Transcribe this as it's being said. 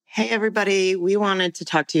Hey, everybody. We wanted to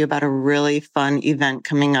talk to you about a really fun event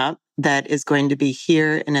coming up that is going to be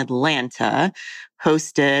here in Atlanta,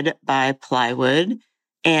 hosted by Plywood.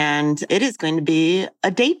 And it is going to be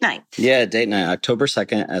a date night. Yeah, date night, October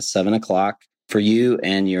 2nd at 7:00 for you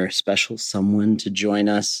and your special someone to join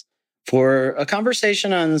us for a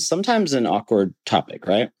conversation on sometimes an awkward topic,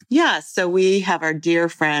 right? Yeah. So we have our dear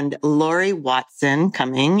friend, Lori Watson,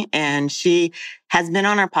 coming, and she has been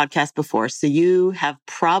on our podcast before. So you have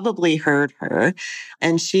probably heard her,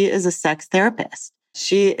 and she is a sex therapist.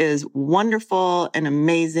 She is wonderful and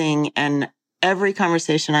amazing. And every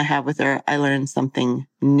conversation I have with her, I learn something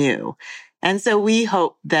new. And so we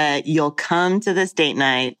hope that you'll come to this date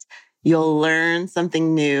night. You'll learn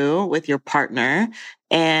something new with your partner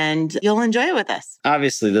and you'll enjoy it with us.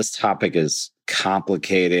 Obviously, this topic is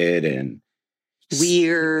complicated and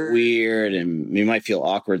weird, and you might feel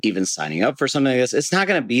awkward even signing up for something like this. It's not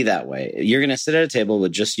going to be that way. You're going to sit at a table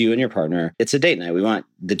with just you and your partner. It's a date night. We want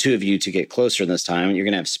the two of you to get closer this time. You're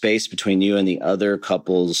going to have space between you and the other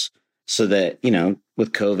couples so that,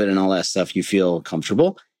 with COVID and all that stuff, you feel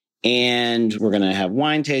comfortable. And we're going to have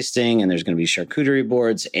wine tasting and there's going to be charcuterie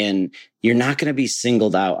boards and you're not going to be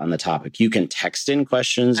singled out on the topic. You can text in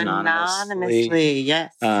questions anonymously.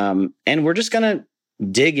 Yes. And we're just going to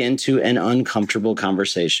dig into an uncomfortable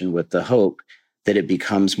conversation with the hope that it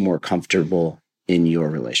becomes more comfortable in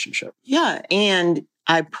your relationship. Yeah. And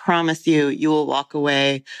I promise you will walk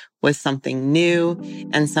away with something new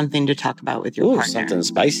and something to talk about with your partner. Something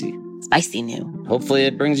spicy. Spicy new. Hopefully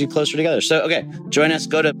it brings you closer together. So, okay, join us.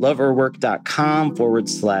 Go to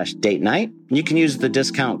loveorwork.com/date night. You can use the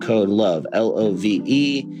discount code LOVE,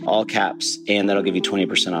 LOVE, all caps, and that'll give you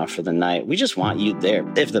 20% off for the night. We just want you there.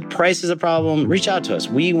 If the price is a problem, reach out to us.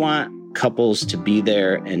 We want couples to be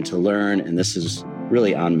there and to learn, and this is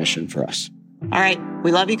really on mission for us. All right.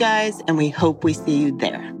 We love you guys, and we hope we see you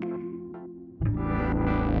there.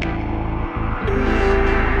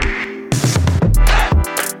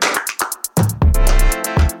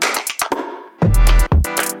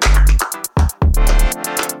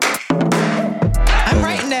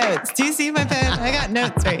 Do you see my pen? I got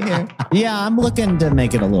notes right here. Yeah, I'm looking to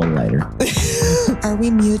make it a little lighter. Are we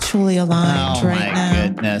mutually aligned right now? Oh, my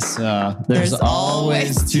goodness. There's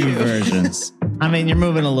always two versions. I mean, you're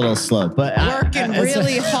moving a little slow, but... Working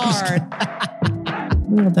really hard.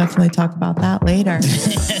 We will definitely talk about that later.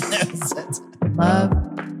 Love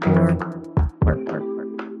or work.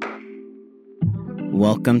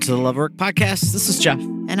 Welcome to the Love Work Podcast. This is Jeff.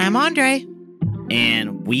 And I'm Andre.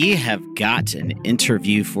 And we have got an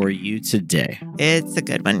interview for you today. It's a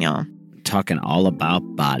good one, y'all. Talking all about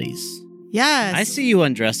bodies. Yes. I see you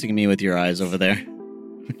undressing me with your eyes over there.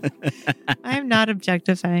 I'm not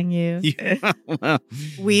objectifying you. Well,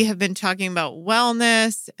 we have been talking about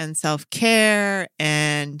wellness and self-care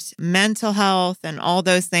and mental health and all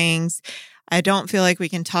those things. I don't feel like we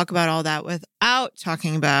can talk about all that without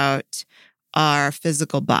talking about our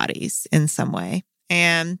physical bodies in some way.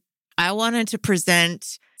 And I wanted to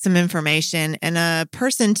present some information and a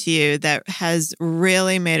person to you that has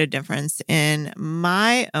really made a difference in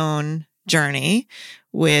my own journey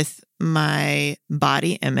with my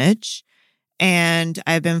body image. And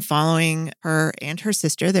I've been following her and her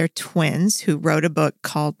sister. They're twins who wrote a book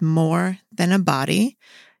called More Than a Body.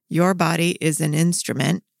 Your body is an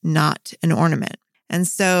instrument, not an ornament. And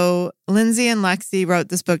so Lindsay and Lexi wrote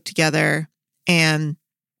this book together, and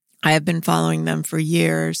I have been following them for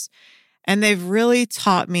years, and they've really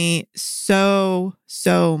taught me so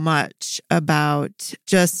much about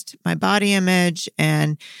just my body image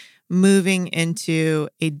and moving into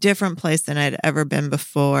a different place than I'd ever been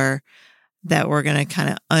before that we're going to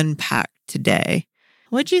kind of unpack today.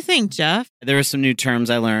 What'd you think, Jeff? There were some new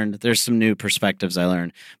terms I learned. There's some new perspectives I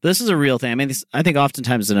learned. But this is a real thing. I mean, I think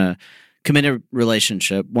oftentimes in a committed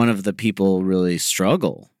relationship, one of the people really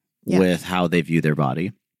struggle with how they view their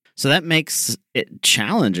body. So that makes it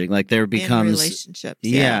challenging. Like there becomes in relationships.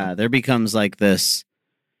 Yeah, there becomes like this,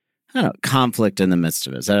 conflict in the midst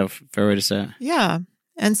of it. Is that a fair way to say it? Yeah.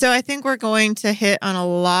 And so I think we're going to hit on a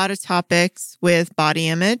lot of topics with body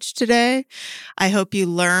image today. I hope you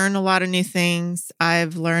learn a lot of new things.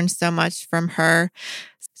 I've learned so much from her.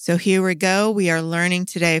 So here we go. We are learning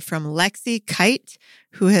today from Lexi Kite,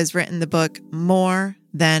 who has written the book More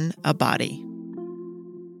Than a Body.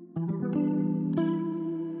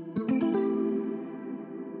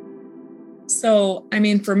 So, I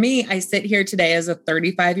mean, for me, I sit here today as a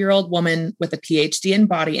 35-year-old woman with a PhD in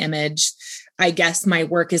body image. I guess my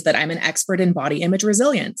work is that I'm an expert in body image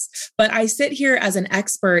resilience, but I sit here as an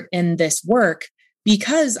expert in this work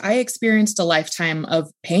because I experienced a lifetime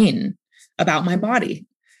of pain about my body.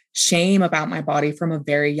 shame about my body from a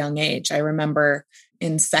very young age. I remember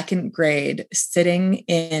in second grade sitting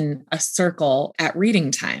in a circle at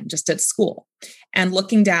reading time, just at school, and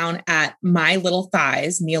looking down at my little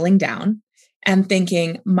thighs, kneeling down and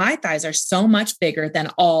thinking, my thighs are so much bigger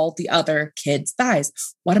than all the other kids' thighs.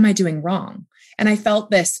 What am I doing wrong? And I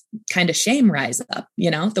felt this kind of shame rise up,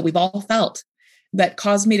 that we've all felt, that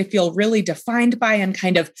caused me to feel really defined by and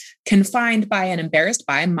kind of confined by and embarrassed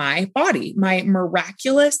by my body, my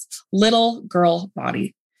miraculous little girl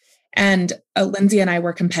body. And Lindsay and I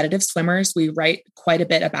were competitive swimmers. We write quite a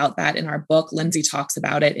bit about that in our book. Lindsay talks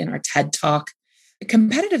about it in our TED Talk.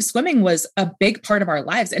 Competitive swimming was a big part of our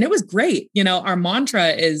lives, and it was great. Our mantra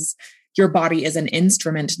is, your body is an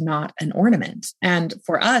instrument, not an ornament. And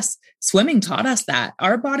for us, swimming taught us that.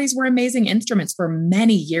 Our bodies were amazing instruments for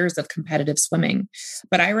many years of competitive swimming.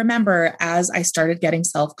 But I remember as I started getting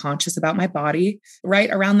self-conscious about my body,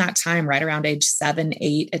 right around that time, right around age 7,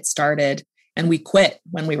 8, it started. And we quit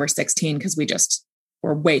when we were 16 because we just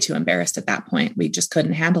were way too embarrassed at that point. We just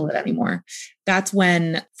couldn't handle it anymore. That's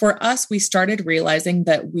when, for us, we started realizing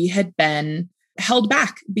that we had been held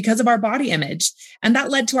back because of our body image. And that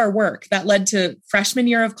led to our work. That led to freshman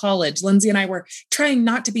year of college. Lindsay and I were trying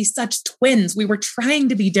not to be such twins. We were trying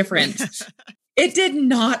to be different. It did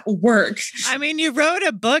not work. I mean, you wrote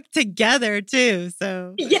a book together too,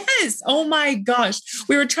 so. Yes. Oh my gosh.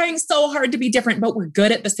 We were trying so hard to be different, but we're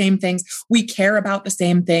good at the same things. We care about the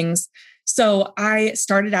same things. So I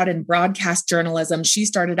started out in broadcast journalism. She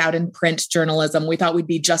started out in print journalism. We thought we'd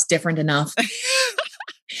be just different enough.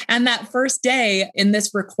 And that first day in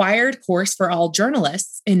this required course for all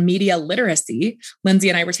journalists in media literacy, Lindsay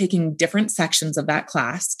and I were taking different sections of that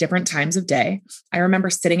class, different times of day. I remember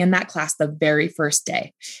sitting in that class the very first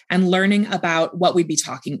day and learning about what we'd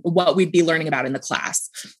be learning about in the class,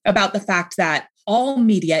 about the fact that all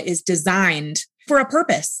media is designed for a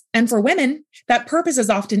purpose. And for women, that purpose is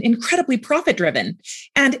often incredibly profit-driven.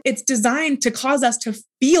 And it's designed to cause us to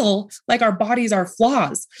feel like our bodies are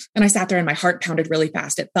flaws. And I sat there and my heart pounded really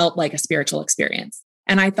fast. It felt like a spiritual experience.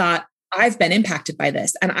 And I thought, I've been impacted by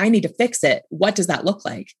this and I need to fix it. What does that look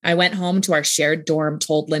like? I went home to our shared dorm,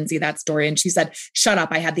 told Lindsay that story, and she said, shut up.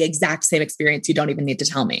 I had the exact same experience. You don't even need to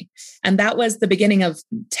tell me. And that was the beginning of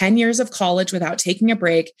 10 years of college without taking a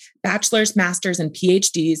break, bachelor's, master's, and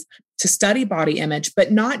PhDs to study body image,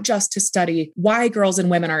 but not just to study why girls and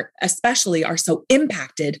women are so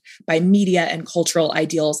impacted by media and cultural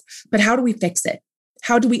ideals, but how do we fix it?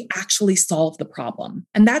 How do we actually solve the problem?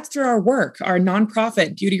 And that's through our work, our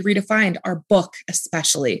nonprofit, Beauty Redefined, our book,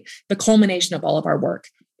 especially the culmination of all of our work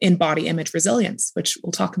in body image resilience, which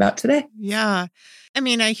we'll talk about today. Yeah. I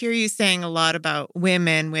mean, I hear you saying a lot about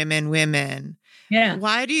women. Yeah.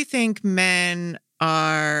 Why do you think men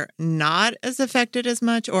are not as affected as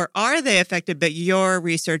much, or are they affected, but your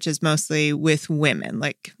research is mostly with women?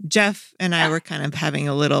 Like Jeff and I were kind of having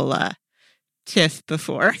a little tiff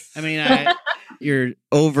before. I mean, you're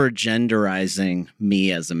over-genderizing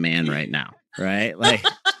me as a man right now, right? Like,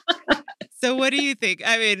 so what do you think?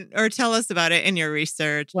 I mean, or tell us about it in your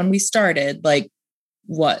research. When we started,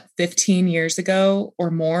 15 years ago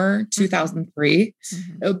or more, 2003,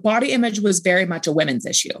 body image was very much a women's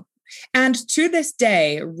issue. And to this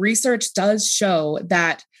day, research does show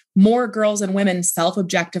that more girls and women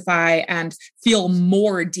self-objectify and feel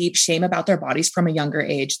more deep shame about their bodies from a younger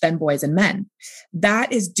age than boys and men.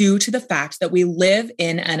 That is due to the fact that we live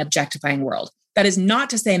in an objectifying world. That is not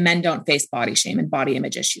to say men don't face body shame and body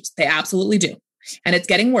image issues. They absolutely do. And it's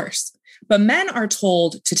getting worse. But men are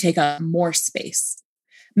told to take up more space.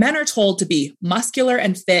 Men are told to be muscular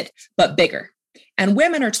and fit, but bigger. And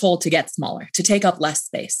women are told to get smaller, to take up less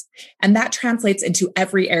space. And that translates into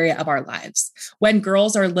every area of our lives. When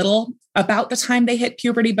girls are little, about the time they hit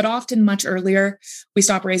puberty, but often much earlier, we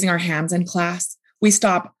stop raising our hands in class. We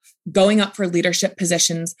stop going up for leadership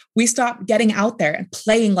positions. We stop getting out there and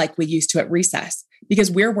playing like we used to at recess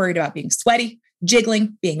because we're worried about being sweaty,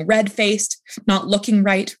 jiggling, being red-faced, not looking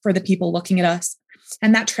right for the people looking at us.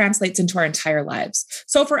 And that translates into our entire lives.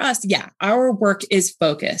 So for us, our work is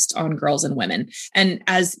focused on girls and women. And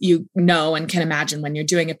as you know and can imagine, when you're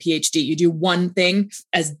doing a PhD, you do one thing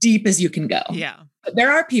as deep as you can go. Yeah. But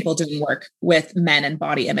there are people doing work with men and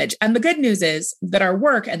body image. And the good news is that our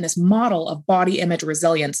work and this model of body image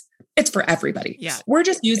resilience, it's for everybody. Yeah. We're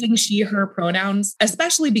just using she, her pronouns,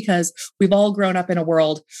 especially because we've all grown up in a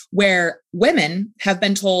world where women have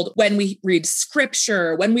been told when we read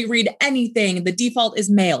scripture, when we read anything, the default is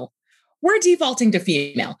male. We're defaulting to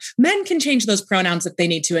female. Men can change those pronouns if they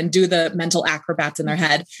need to and do the mental acrobats in their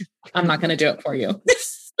head. I'm not going to do it for you.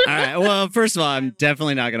 All right. Well, first of all, I'm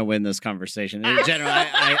definitely not going to win this conversation. In general,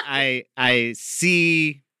 I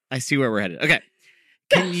see I see where we're headed. Okay.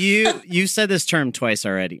 Can you said this term twice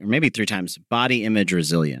already, or maybe 3 times, body image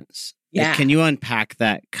resilience. Yeah. Can you unpack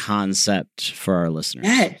that concept for our listeners?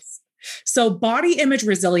 Yes. So body image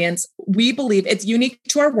resilience, we believe it's unique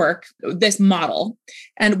to our work, this model,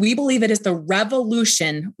 and we believe it is the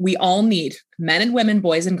revolution we all need, men and women,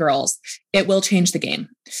 boys and girls. It will change the game.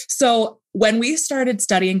 So when we started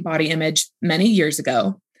studying body image many years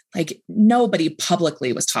ago, like nobody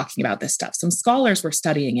publicly was talking about this stuff. Some scholars were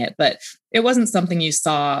studying it, but it wasn't something you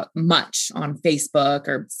saw much on Facebook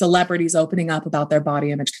or celebrities opening up about their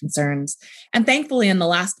body image concerns. And thankfully, in the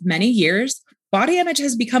last many years, body image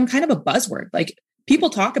has become kind of a buzzword. Like people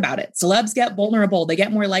talk about it. Celebs get vulnerable. They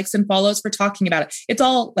get more likes and follows for talking about it. It's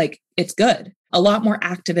all like, it's good. A lot more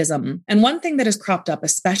activism. And one thing that has cropped up,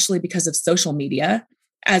 especially because of social media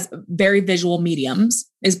as very visual mediums,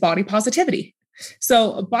 is body positivity.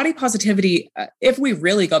 So body positivity, if we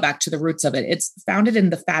really go back to the roots of it, it's founded in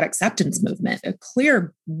the fat acceptance movement, a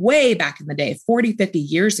clear way back in the day, 40, 50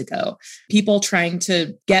 years ago, people trying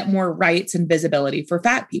to get more rights and visibility for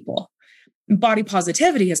fat people. Body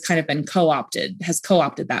positivity has kind of been co-opted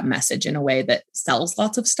that message in a way that sells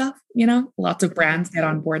lots of stuff, lots of brands get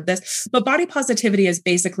on board this. But body positivity is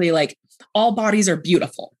basically like all bodies are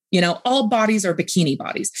beautiful, all bodies are bikini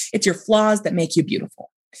bodies. It's your flaws that make you beautiful.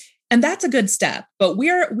 And that's a good step, but we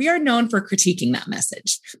are known for critiquing that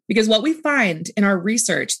message, because what we find in our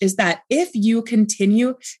research is that if you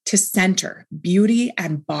continue to center beauty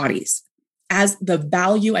and bodies as the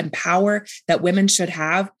value and power that women should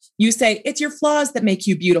have, you say, it's your flaws that make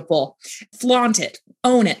you beautiful. Flaunt it,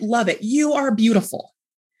 own it, love it. You are beautiful.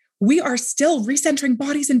 We are still recentering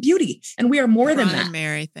bodies and beauty, and we are more than that.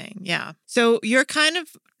 Primary thing. Yeah. So you're kind of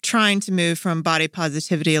trying to move from body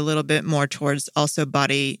positivity a little bit more towards also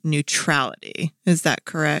body neutrality. Is that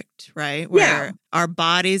correct? Right? Where our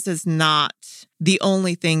bodies is not the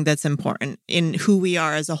only thing that's important in who we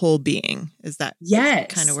are as a whole being. Is that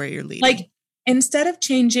kind of where you're leading? Like, instead of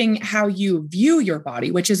changing how you view your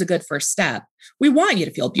body, which is a good first step, we want you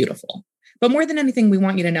to feel beautiful. But more than anything, we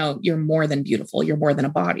want you to know you're more than beautiful. You're more than a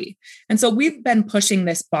body. And so we've been pushing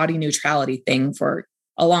this body neutrality thing for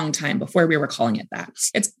a long time before we were calling it that.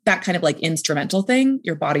 It's that kind of like instrumental thing.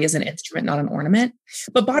 Your body is an instrument, not an ornament.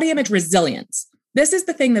 But body image resilience, this is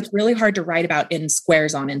the thing that's really hard to write about in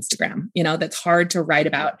squares on Instagram, that's hard to write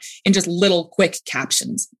about in just little quick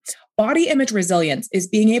captions. Body image resilience is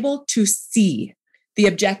being able to see the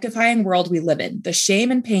objectifying world we live in, the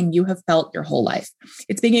shame and pain you have felt your whole life.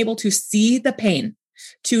 It's being able to see the pain,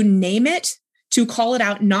 to name it, to call it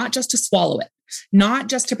out, not just to swallow it, not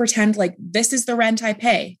just to pretend like this is the rent I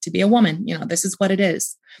pay to be a woman. This is what it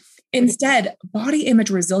is. Instead, body image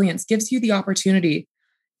resilience gives you the opportunity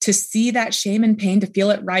to see that shame and pain, to feel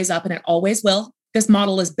it rise up, and it always will. This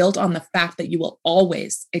model is built on the fact that you will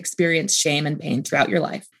always experience shame and pain throughout your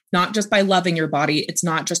life, not just by loving your body. It's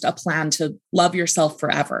not just a plan to love yourself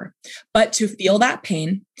forever, but to feel that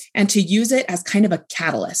pain and to use it as kind of a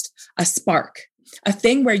catalyst, a spark, a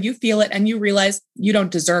thing where you feel it and you realize you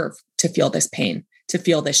don't deserve to feel this pain, to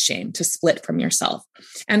feel this shame, to split from yourself.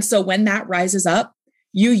 And so when that rises up,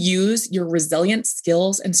 you use your resilient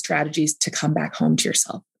skills and strategies to come back home to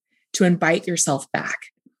yourself, to invite yourself back.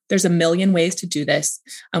 There's a million ways to do this.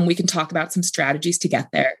 We can talk about some strategies to get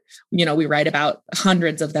there. We write about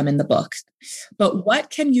hundreds of them in the book. But what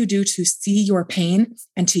can you do to see your pain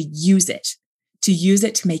and to use it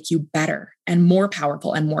to make you better and more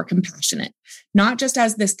powerful and more compassionate? Not just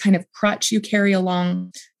as this kind of crutch you carry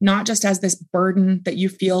along, not just as this burden that you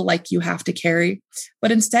feel like you have to carry,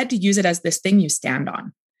 but instead to use it as this thing you stand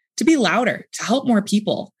on, to be louder, to help more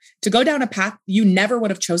people, to go down a path you never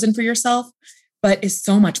would have chosen for yourself, but is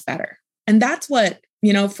so much better. And that's what,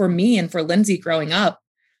 for me and for Lindsay growing up,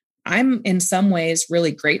 I'm in some ways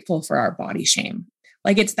really grateful for our body shame.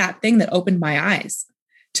 Like it's that thing that opened my eyes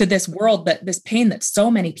to this world, that this pain that so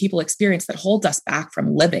many people experience that holds us back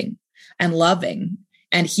from living and loving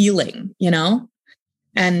and healing,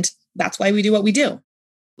 and that's why we do what we do.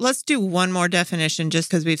 Let's do one more definition just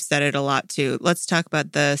because we've said it a lot too. Let's talk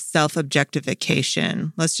about the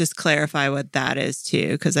self-objectification. Let's just clarify what that is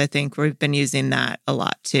too, because I think we've been using that a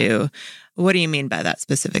lot too. What do you mean by that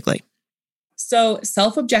specifically? So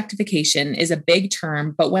self-objectification is a big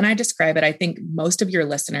term, but when I describe it, I think most of your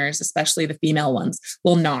listeners, especially the female ones,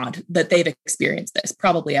 will nod that they've experienced this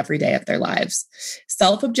probably every day of their lives.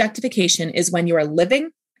 Self-objectification is when you are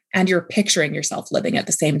living and you're picturing yourself living at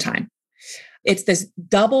the same time. It's this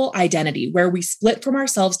double identity where we split from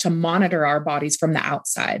ourselves to monitor our bodies from the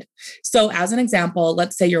outside. So as an example,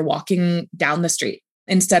 let's say you're walking down the street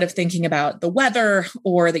instead of thinking about the weather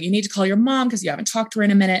or that you need to call your mom because you haven't talked to her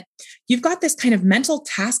in a minute, you've got this kind of mental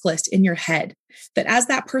task list in your head that as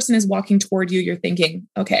that person is walking toward you, you're thinking,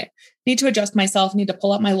 okay, need to adjust myself, need to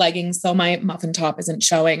pull up my leggings so my muffin top isn't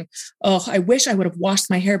showing. Oh, I wish I would have washed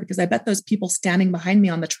my hair because I bet those people standing behind me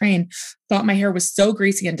on the train thought my hair was so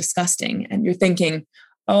greasy and disgusting. And you're thinking,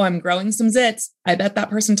 oh, I'm growing some zits. I bet that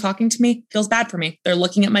person talking to me feels bad for me. They're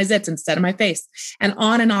looking at my zits instead of my face, and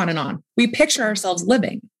on and on and on. We picture ourselves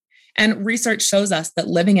living. And research shows us that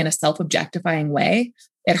living in a self-objectifying way,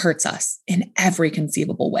 it hurts us in every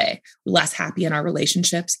conceivable way. We're less happy in our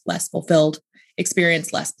relationships, less fulfilled,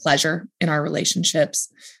 experience less pleasure in our relationships.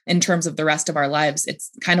 In terms of the rest of our lives,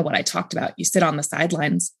 it's kind of what I talked about. You sit on the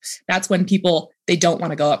sidelines. That's when people, they don't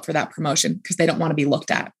want to go up for that promotion because they don't want to be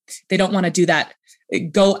looked at. They don't want to do that.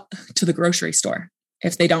 Go to the grocery store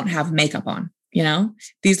if they don't have makeup on.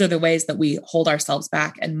 These are the ways that we hold ourselves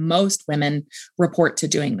back. And most women report to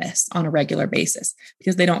doing this on a regular basis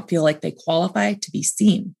because they don't feel like they qualify to be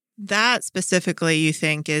seen. That specifically, you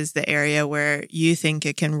think, is the area where you think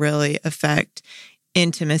it can really affect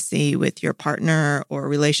intimacy with your partner or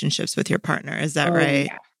relationships with your partner. Is that right?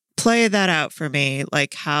 Yeah. Play that out for me,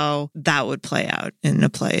 like how that would play out in a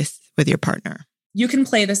place with your partner. You can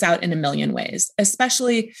play this out in a million ways,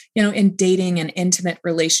 especially, in dating and intimate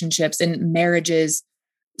relationships and marriages.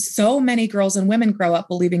 So many girls and women grow up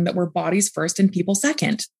believing that we're bodies first and people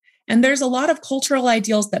second. And there's a lot of cultural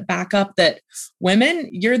ideals that back up that women,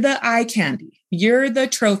 you're the eye candy. You're the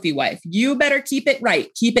trophy wife. You better keep it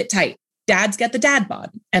right. Keep it tight. Dads get the dad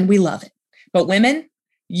bod and we love it. But women,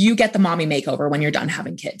 you get the mommy makeover when you're done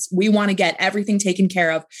having kids. We want to get everything taken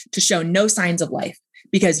care of to show no signs of life,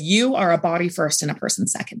 because you are a body first and a person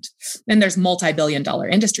second. And there's multi-billion-dollar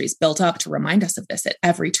industries built up to remind us of this at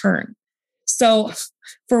every turn. So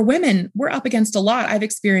for women, we're up against a lot. I've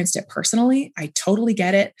experienced it personally. I totally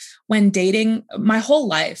get it. When dating my whole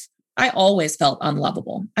life, I always felt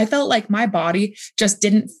unlovable. I felt like my body just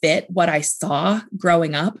didn't fit what I saw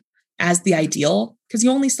growing up as the ideal, because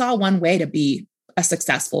you only saw one way to be a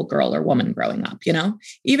successful girl or woman growing up,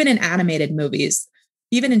 Even in animated movies,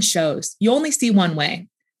 even in shows, you only see one way.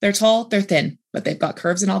 They're tall, they're thin, but they've got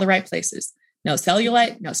curves in all the right places. No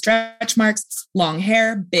cellulite, no stretch marks, long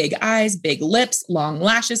hair, big eyes, big lips, long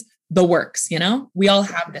lashes, the works, We all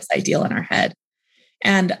have this ideal in our head.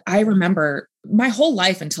 And I remember my whole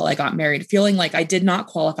life until I got married feeling like I did not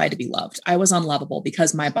qualify to be loved. I was unlovable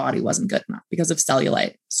because my body wasn't good enough, because of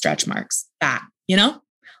cellulite, stretch marks, fat,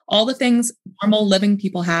 all the things normal living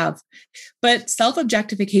people have. But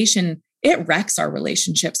self-objectification, it wrecks our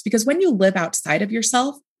relationships, because when you live outside of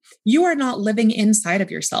yourself, you are not living inside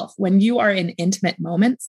of yourself. When you are in intimate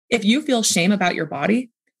moments, if you feel shame about your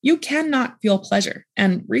body, you cannot feel pleasure.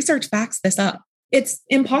 And research backs this up. It's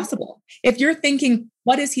impossible. If you're thinking,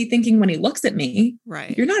 what is he thinking when he looks at me?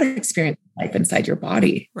 Right. You're not experiencing life inside your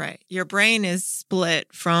body. Right. Your brain is split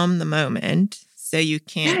from the moment, so you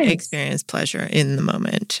can't experience pleasure in the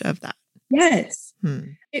moment of that. Yes.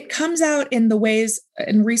 It comes out in the ways,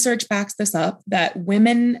 and research backs this up, that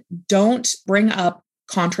women don't bring up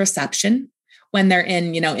contraception when they're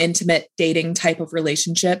in, intimate dating type of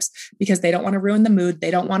relationships, because they don't want to ruin the mood.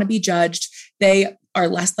 They don't want to be judged. They are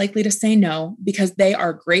less likely to say no because they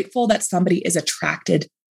are grateful that somebody is attracted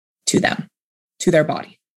to them, to their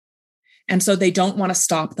body. And so they don't want to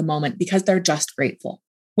stop the moment because they're just grateful.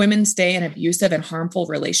 Women stay in abusive and harmful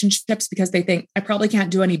relationships because they think, I probably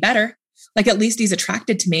can't do any better. Like, at least he's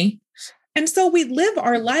attracted to me. And so we live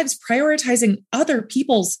our lives prioritizing other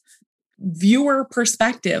people's viewer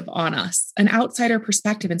perspective on us, an outsider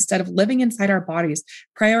perspective, instead of living inside our bodies,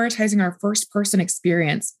 prioritizing our first person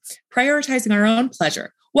experience, prioritizing our own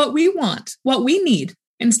pleasure, what we want, what we need,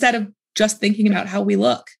 instead of just thinking about how we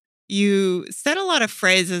look. You said a lot of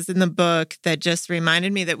phrases in the book that just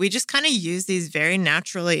reminded me that we just kind of use these very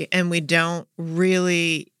naturally and we don't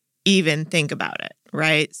really even think about it.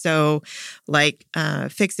 Right. So like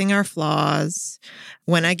fixing our flaws,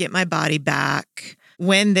 when I get my body back,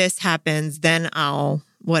 when this happens, then I'll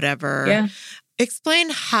whatever. Yeah. Explain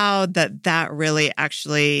how that really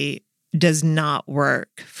actually does not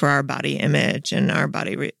work for our body image and our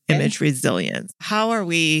body image resilience. How are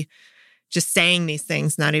we just saying these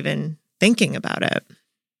things, not even thinking about it?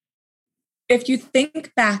 If you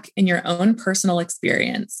think back in your own personal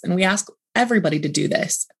experience, and we ask everybody to do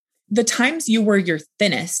this, the times you were your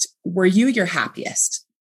thinnest, were you your happiest?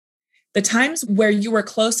 The times where you were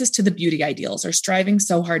closest to the beauty ideals or striving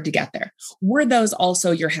so hard to get there, were those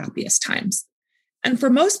also your happiest times? And for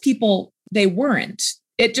most people, they weren't.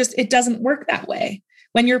 It doesn't work that way.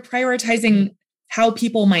 When you're prioritizing how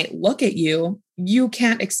people might look at you, you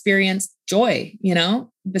can't experience joy,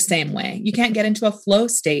 the same way. You can't get into a flow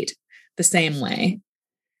state the same way.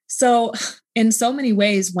 So in so many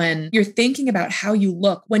ways, when you're thinking about how you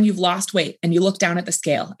look when you've lost weight and you look down at the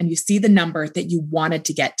scale and you see the number that you wanted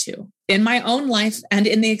to get to, in my own life and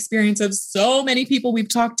in the experience of so many people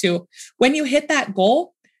we've talked to, when you hit that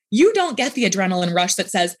goal, you don't get the adrenaline rush that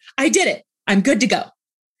says, I did it, I'm good to go.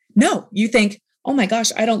 No, you think, oh my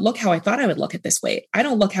gosh, I don't look how I thought I would look at this weight. I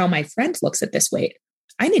don't look how my friend looks at this weight.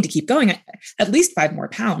 I need to keep going at least 5 more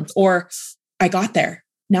pounds, or I got there.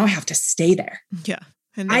 Now I have to stay there. Yeah.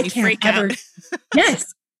 And then I you can't freak ever. out.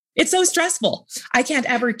 Yes. It's so stressful. I can't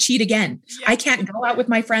ever cheat again. Yeah. I can't go out with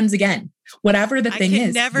my friends again. Whatever the thing I can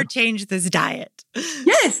is. never change this diet.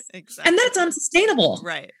 Yes. Exactly. And that's unsustainable.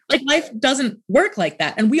 Right. Like life doesn't work like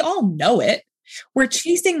that. And we all know it. We're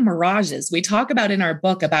chasing mirages. We talk about in our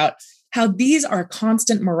book about how these are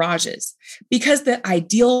constant mirages because the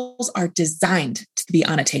ideals are designed to be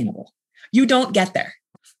unattainable. You don't get there.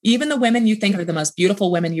 Even the women you think are the most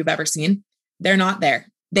beautiful women you've ever seen, they're not there.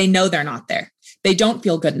 They know they're not there. They don't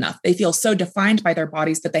feel good enough. They feel so defined by their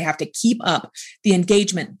bodies that they have to keep up the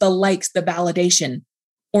engagement, the likes, the validation,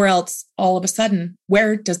 or else all of a sudden,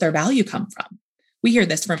 where does their value come from? We hear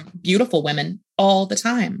this from beautiful women all the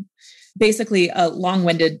time. Basically, a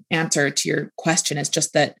long-winded answer to your question is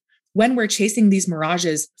just that when we're chasing these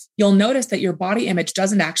mirages, you'll notice that your body image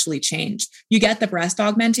doesn't actually change. You get the breast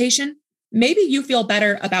augmentation. Maybe you feel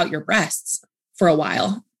better about your breasts for a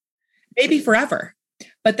while, maybe forever.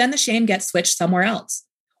 But then the shame gets switched somewhere else.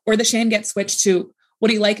 Or the shame gets switched to,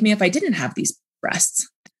 would he like me if I didn't have these breasts?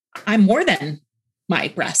 I'm more than my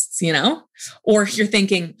breasts, Or you're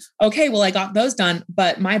thinking, okay, well, I got those done,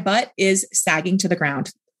 but my butt is sagging to the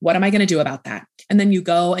ground. What am I going to do about that? And then you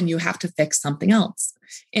go and you have to fix something else.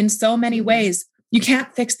 In so many ways, you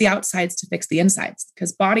can't fix the outsides to fix the insides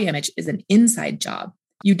because body image is an inside job.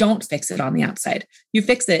 You don't fix it on the outside. You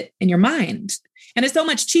fix it in your mind. And it's so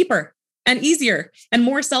much cheaper and easier and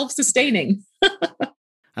more self-sustaining.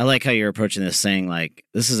 I like how you're approaching this saying like,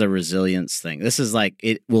 this is a resilience thing. This is like,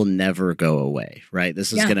 it will never go away, right?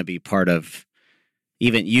 This is going to be part of,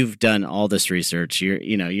 even you've done all this research.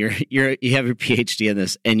 You have your PhD in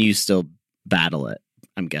this and you still battle it.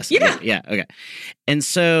 I'm guessing. Yeah. Yeah. Okay. And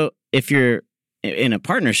so if you're in a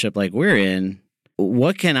partnership like we're in,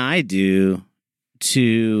 what can I do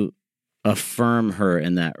to affirm her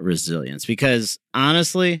in that resilience? Because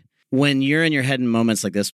honestly, when you're in your head in moments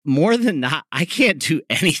like this, more than not, I can't do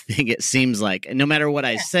anything. It seems like no matter what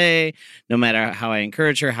I say, no matter how I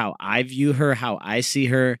encourage her, how I view her, how I see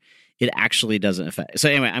her, it actually doesn't affect. So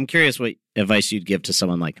anyway, I'm curious what advice you'd give to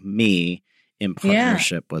someone like me in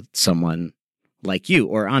partnership with someone like you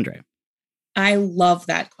or Andre. I love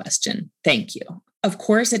that question. Thank you. Of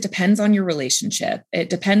course, it depends on your relationship. It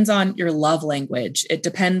depends on your love language. It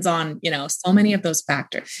depends on, so many of those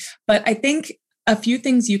factors. But I think a few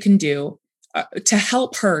things you can do to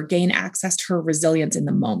help her gain access to her resilience in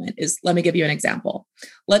the moment is, let me give you an example.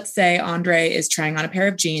 Let's say Andre is trying on a pair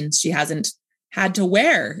of jeans she hasn't had to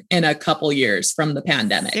wear in a couple years from the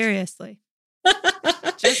pandemic. Seriously.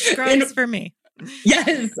 Just gross for me.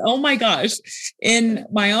 Yes. Oh my gosh. In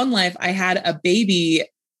my own life, I had a baby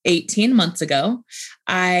 18 months ago.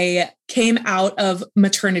 I came out of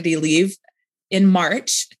maternity leave in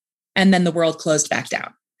March and then the world closed back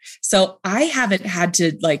down. So I haven't had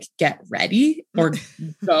to get ready or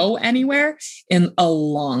go anywhere in a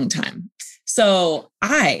long time. So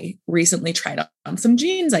I recently tried on some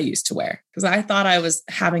jeans I used to wear because I thought I was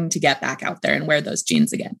having to get back out there and wear those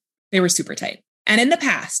jeans again. They were super tight. And in the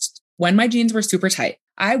past, when my jeans were super tight,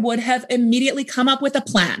 I would have immediately come up with a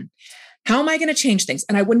plan. How am I going to change things?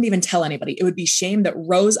 And I wouldn't even tell anybody. It would be shame that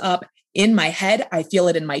rose up in my head. I feel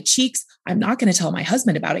it in my cheeks. I'm not going to tell my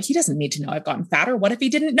husband about it. He doesn't need to know I've gotten fatter. What if he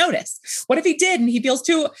didn't notice? What if he did and he feels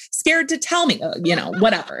too scared to tell me?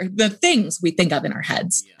 Whatever. The things we think of in our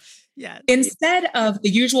heads. Yeah. Instead of the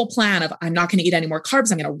usual plan of I'm not going to eat any more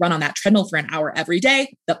carbs, I'm going to run on that treadmill for an hour every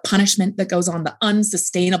day, the punishment that goes on, the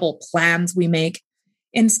unsustainable plans we make.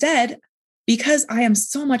 Instead, because I am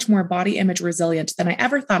so much more body image resilient than I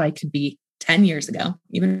ever thought I could be 10 years ago,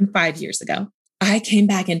 even 5 years ago, I came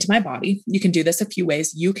back into my body. You can do this a few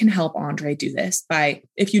ways. You can help Andre do this by,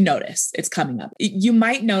 if you notice it's coming up. You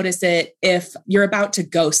might notice it if you're about to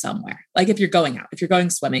go somewhere, like if you're going out, if you're going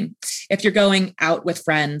swimming, if you're going out with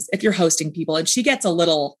friends, if you're hosting people, and she gets a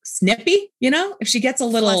little snippy, if she gets a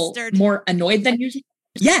little Flustered. More annoyed than usual.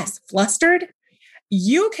 Yes, flustered.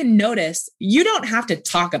 You can notice, you don't have to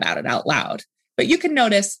talk about it out loud, but you can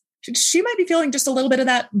notice she might be feeling just a little bit of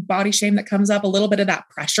that body shame that comes up, a little bit of that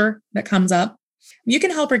pressure that comes up. You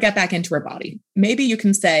can help her get back into her body. Maybe you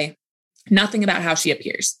can say, Nothing about how she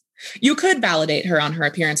appears. You could validate her on her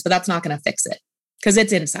appearance, but that's not going to fix it because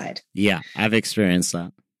it's inside. Yeah, I've experienced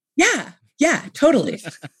that. Yeah, totally.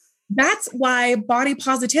 That's why body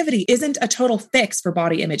positivity isn't a total fix for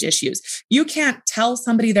body image issues. You can't tell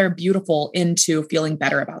somebody they're beautiful into feeling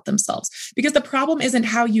better about themselves because the problem isn't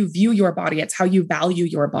how you view your body, it's how you value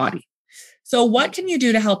your body. So what can you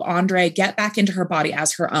do to help Andre get back into her body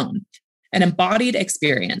as her own? An embodied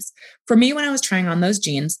experience. For me, when I was trying on those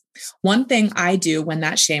jeans, one thing I do when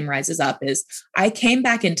that shame rises up is I came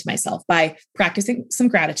back into myself by practicing some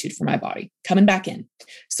gratitude for my body, coming back in.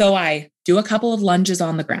 So I do a couple of lunges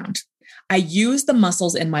on the ground. I use the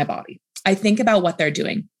muscles in my body. I think about what they're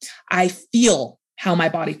doing. I feel how my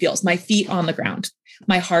body feels, my feet on the ground,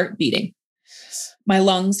 my heart beating, my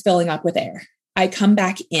lungs filling up with air. I come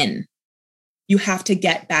back in. You have to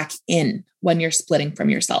get back in when you're splitting from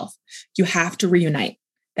yourself. You have to reunite.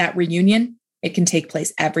 That reunion, it can take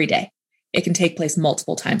place every day. It can take place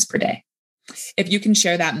multiple times per day. If you can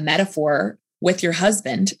share that metaphor with your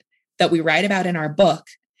husband that we write about in our book,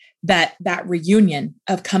 that reunion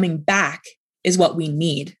of coming back is what we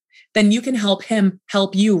need, then you can help him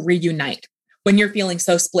help you reunite. When you're feeling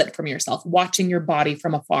so split from yourself, watching your body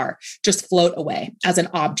from afar just float away as an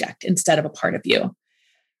object instead of a part of you.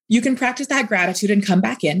 You can practice that gratitude and come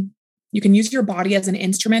back in. You can use your body as an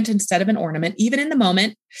instrument instead of an ornament, even in the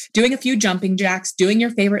moment, doing a few jumping jacks, doing your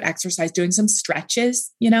favorite exercise, doing some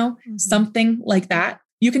stretches, something like that.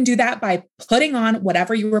 You can do that by putting on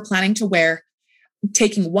whatever you were planning to wear,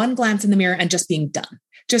 taking one glance in the mirror and just being done.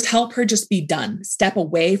 Just help her just be done. Step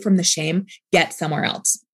away from the shame, get somewhere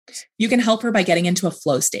else. You can help her by getting into a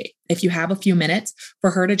flow state. If you have a few minutes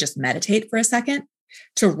for her to just meditate for a second,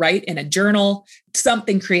 to write in a journal,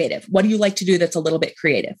 something creative. What do you like to do that's a little bit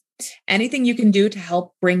creative? Anything you can do to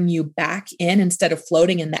help bring you back in instead of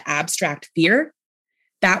floating in the abstract fear,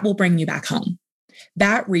 that will bring you back home.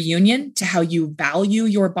 That reunion to how you value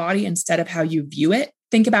your body instead of how you view it.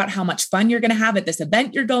 Think about how much fun you're going to have at this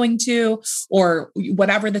event you're going to, or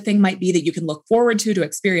whatever the thing might be that you can look forward to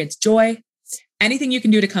experience joy. Anything you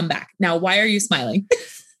can do to come back. Now, why are you smiling?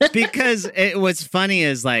 Because what's funny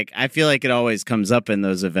is I feel like it always comes up in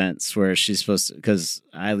those events where she's supposed to, because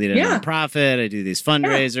I lead a nonprofit, I do these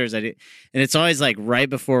fundraisers, and it's always right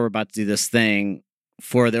before we're about to do this thing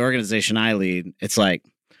for the organization I lead. It's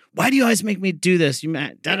why do you always make me do this?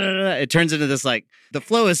 It turns into this the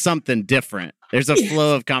flow is something different. There's a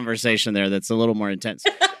flow of conversation there that's a little more intense.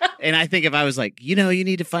 And I think if I was you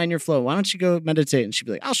need to find your flow. Why don't you go meditate? And she'd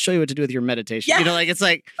be I'll show you what to do with your meditation. Yeah. It's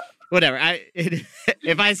whatever.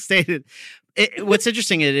 If I stated what's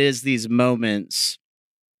interesting, it is these moments,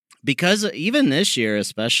 because even this year,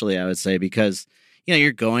 especially, I would say, because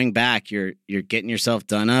you're going back, you're getting yourself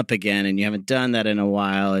done up again, and you haven't done that in a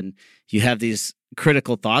while, and you have these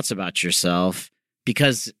critical thoughts about yourself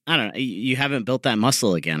because I don't know, you haven't built that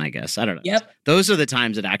muscle again. I guess I don't know. Yep. Those are the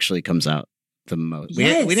times it actually comes out the most.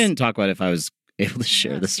 Yes. We didn't talk about if I was able to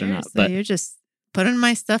share this or not, but you're just putting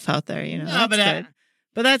my stuff out there. No,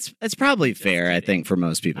 but that's probably fair, I think, for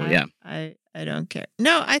most people. I don't care.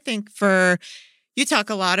 No, I think you talk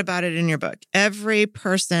a lot about it in your book. Every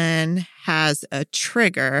person has a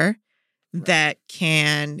trigger that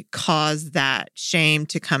can cause that shame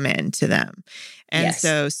to come into them. And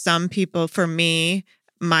so some people, for me,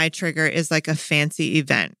 my trigger is a fancy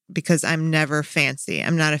event because I'm never fancy.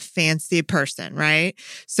 I'm not a fancy person, right?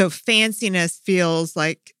 So fanciness feels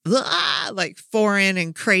like foreign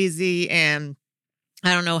and crazy, and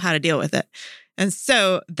I don't know how to deal with it. And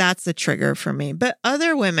so that's a trigger for me. But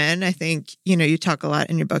other women, I think, you talk a lot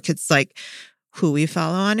in your book. It's who we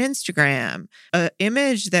follow on Instagram, an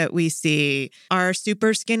image that we see, our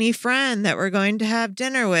super skinny friend that we're going to have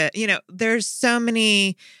dinner with. There's so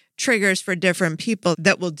many triggers for different people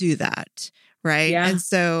that will do that, right? Yeah. And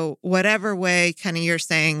so whatever way kind of you're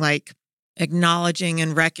saying, acknowledging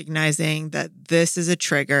and recognizing that this is a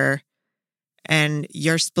trigger and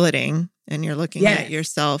you're splitting and you're looking at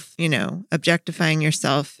yourself, objectifying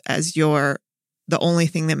yourself as the only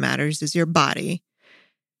thing that matters is your body,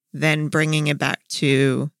 then bringing it back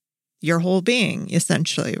to your whole being,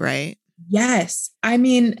 essentially, right? Yes. I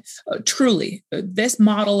mean, truly, this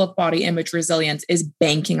model of body image resilience is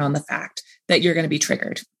banking on the fact that you're going to be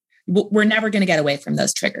triggered. We're never going to get away from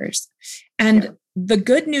those triggers. And the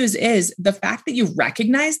good news is the fact that you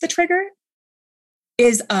recognize the trigger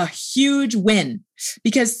is a huge win,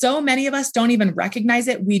 because so many of us don't even recognize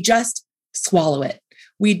it. We just swallow it.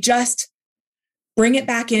 We just bring it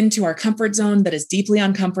back into our comfort zone that is deeply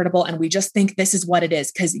uncomfortable. And we just think this is what it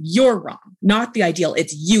is because you're wrong, not the ideal.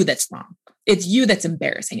 It's you that's wrong. It's you that's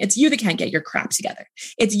embarrassing. It's you that can't get your crap together.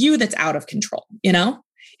 It's you that's out of control,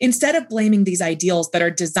 instead of blaming these ideals that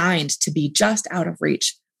are designed to be just out of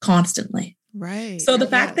reach constantly. Right. So the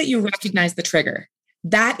fact that you recognize the trigger,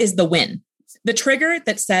 that is the win. The trigger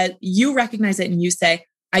that said you recognize it and you say,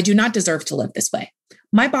 I do not deserve to live this way.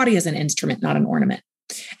 My body is an instrument, not an ornament.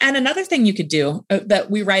 And another thing you could do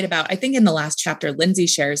that we write about, I think in the last chapter, Lindsay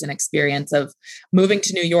shares an experience of moving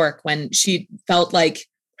to New York when she felt like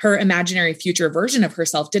her imaginary future version of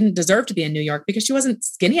herself didn't deserve to be in New York because she wasn't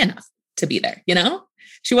skinny enough to be there. You know,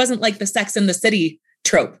 she wasn't like the Sex and the City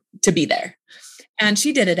trope to be there. And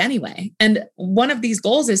she did it anyway. And one of these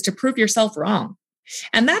goals is to prove yourself wrong.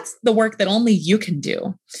 And that's the work that only you can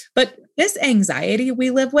do. But this anxiety we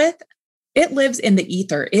live with, it lives in the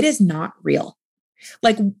ether. It is not real.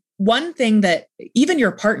 Like one thing that even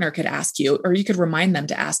your partner could ask you, or you could remind them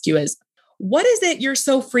to ask you is, what is it you're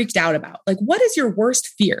so freaked out about? Like, what is your worst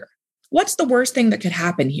fear? What's the worst thing that could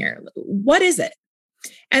happen here? What is it?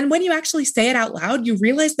 And when you actually say it out loud, you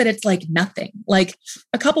realize that it's like nothing. Like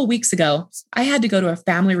a couple weeks ago, I had to go to a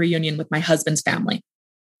family reunion with my husband's family,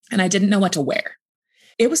 and I didn't know what to wear.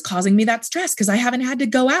 It was causing me that stress because I haven't had to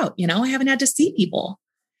go out, I haven't had to see people.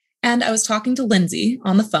 And I was talking to Lindsay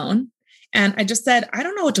on the phone, and I just said, I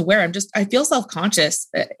don't know what to wear. I feel self-conscious.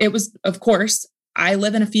 It was, of course, I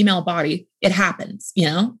live in a female body. It happens,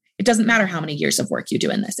 it doesn't matter how many years of work you do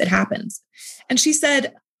in this, it happens. And she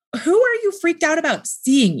said, who are you freaked out about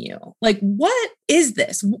seeing you? Like, what is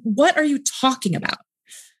this? What are you talking about?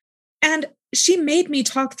 And she made me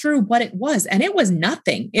talk through what it was. And it was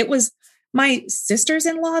nothing. It was my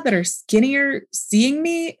sisters-in-law that are skinnier seeing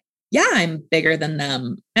me. Yeah, I'm bigger than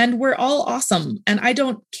them. And we're all awesome. And I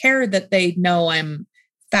don't care that they know I'm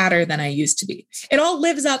fatter than I used to be. It all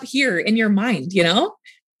lives up here in your mind,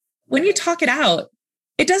 When you talk it out,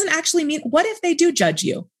 it doesn't actually mean, what if they do judge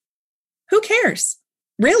you? Who cares?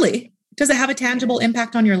 Really? Does it have a tangible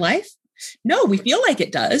impact on your life? No, we feel like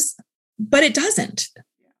it does, but it doesn't.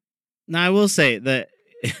 Now, I will say that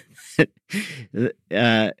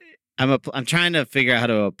I'm trying to figure out how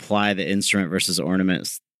to apply the instrument versus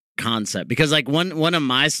ornaments concept, because like one of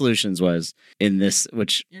my solutions was in this,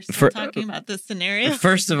 which you're still talking about this scenario.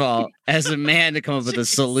 First of all, as a man to come up with a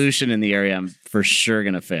solution in the area, I'm for sure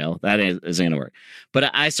going to fail. That isn't going to work.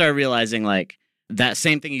 But I started realizing like that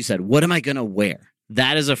same thing you said, what am I going to wear?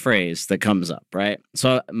 That is a phrase that comes up, right?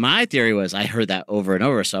 So my theory was I heard that over and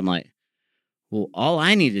over. So I'm like, well, all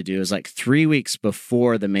I need to do is like 3 weeks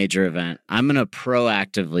before the major event, I'm going to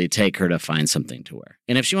proactively take her to find something to wear.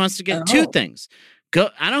 And if she wants to get two things, go.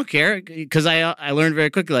 I don't care, because I learned very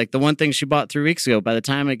quickly, like the one thing she bought 3 weeks ago, by the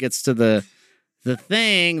time it gets to the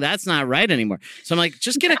thing, that's not right anymore. So I'm like,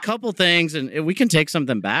 just get a couple things and we can take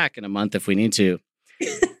something back in a month if we need to.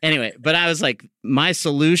 Anyway, but I was like, my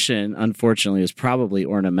solution, unfortunately, is probably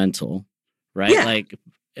ornamental, right? Yeah. Like,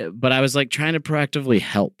 but I was like trying to proactively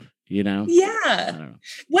help, Yeah. I don't know.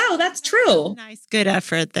 Wow, that's true. Nice, good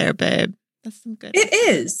effort there, babe. That's some good. It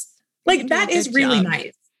is. Like, that is really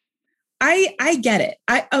nice. I get it.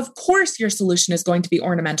 Of course, your solution is going to be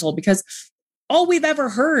ornamental, because all we've ever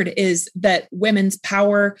heard is that women's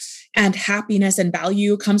power and happiness and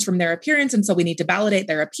value comes from their appearance. And so we need to validate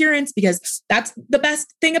their appearance because that's the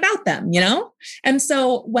best thing about them, And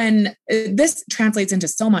so when this translates into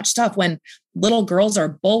so much stuff, when little girls are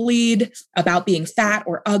bullied about being fat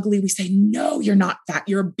or ugly, we say, no, you're not fat.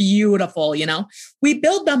 You're beautiful. We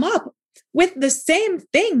build them up with the same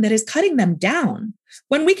thing that is cutting them down,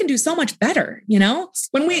 when we can do so much better,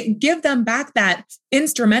 when we give them back that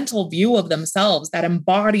instrumental view of themselves, that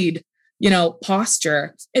embodied,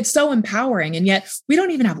 posture. It's so empowering. And yet we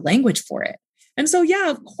don't even have language for it. And so, yeah,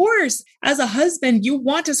 of course, as a husband, you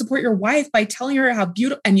want to support your wife by telling her how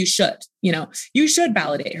beautiful, and you should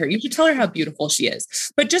validate her. You should tell her how beautiful she is.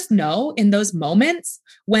 But just know, in those moments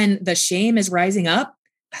when the shame is rising up,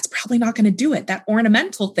 that's probably not going to do it. That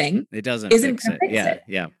ornamental thing isn't fix going to fix it.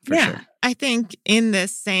 Yeah, for sure. I think in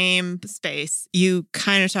this same space, you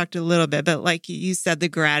kind of talked a little bit, but like you said, the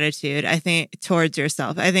gratitude, I think, towards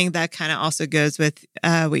yourself. I think that kind of also goes with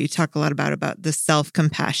what you talk a lot about the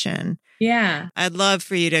self-compassion. Yeah. I'd love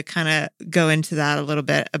for you to kind of go into that a little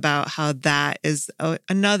bit about how that is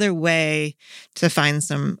another way to find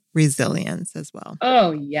some resilience as well.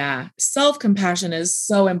 Oh, yeah. Self-compassion is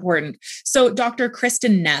so important. So Dr.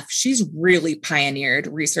 Kristen Neff, she's really pioneered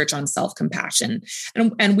research on self-compassion.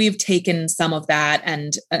 And we've taken some of that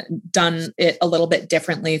and done it a little bit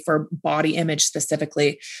differently for body image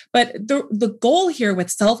specifically. But the goal here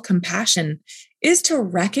with self-compassion is to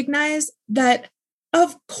recognize that,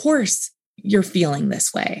 of course, you're feeling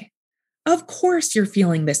this way. Of course, you're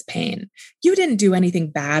feeling this pain. You didn't do anything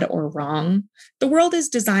bad or wrong. The world is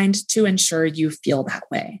designed to ensure you feel that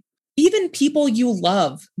way. even people you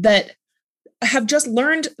love that have just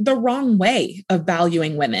learned the wrong way of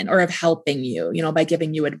valuing women or of helping you, by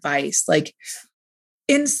giving you advice. Like,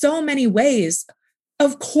 in so many ways,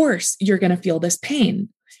 of course, you're going to feel this pain.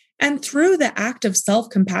 And through the act of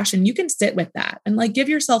self-compassion, you can sit with that and like give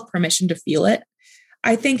yourself permission to feel it.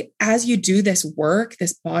 I think as you do this work,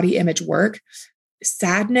 this body image work,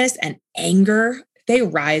 sadness and anger, they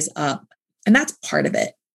rise up. And that's part of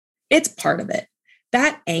it. It's part of it.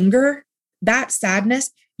 That anger, that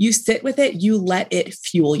sadness, you sit with it, you let it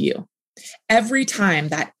fuel you. Every time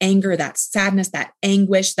that anger, that sadness, that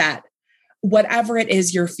anguish, that whatever it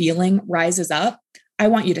is you're feeling rises up, I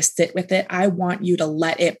want you to sit with it. I want you to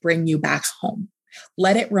let it bring you back home.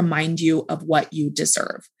 Let it remind you of what you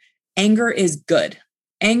deserve. Anger is good.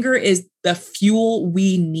 Anger is the fuel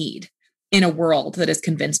we need in a world that has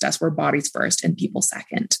convinced us we're bodies first and people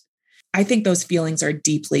second. I think those feelings are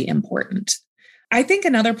deeply important. I think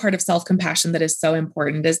another part of self-compassion that is so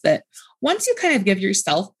important is that once you kind of give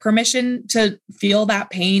yourself permission to feel that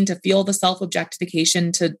pain, to feel the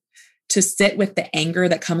self-objectification, to sit with the anger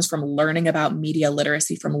that comes from learning about media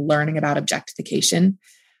literacy, from learning about objectification,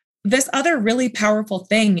 this other really powerful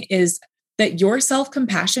thing is that your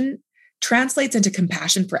self-compassion translates into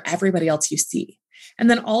compassion for everybody else you see. And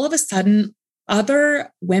then all of a sudden,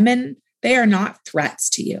 other women, they are not threats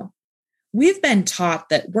to you. We've been taught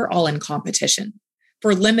that we're all in competition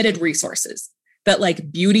for limited resources, that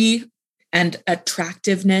like beauty and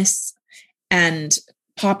attractiveness and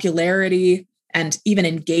popularity and even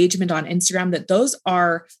engagement on Instagram, that those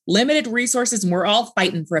are limited resources and we're all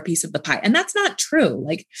fighting for a piece of the pie. And that's not true.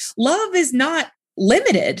 Like, love is not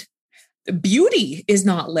limited. Beauty is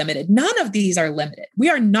not limited. None of these are limited. We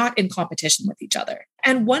are not in competition with each other.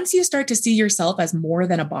 And once you start to see yourself as more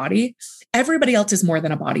than a body, everybody else is more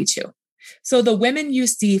than a body too. So the women you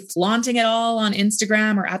see flaunting it all on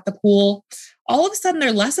Instagram or at the pool, all of a sudden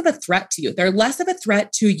they're less of a threat to you. They're less of a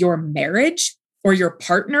threat to your marriage or your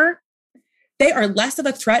partner. They are less of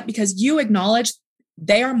a threat because you acknowledge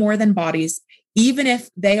they are more than bodies, even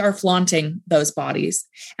if they are flaunting those bodies,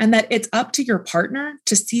 and that it's up to your partner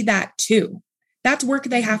to see that too. That's work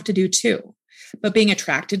they have to do too. But being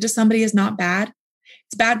attracted to somebody is not bad.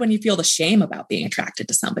 It's bad when you feel the shame about being attracted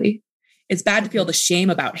to somebody. It's bad to feel the shame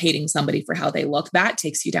about hating somebody for how they look. That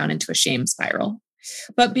takes you down into a shame spiral.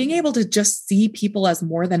 But being able to just see people as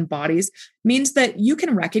more than bodies means that you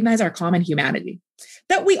can recognize our common humanity,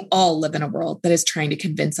 that we all live in a world that is trying to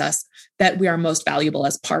convince us that we are most valuable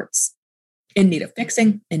as parts, in need of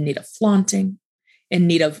fixing, in need of flaunting, in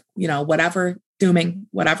need of, whatever, dooming,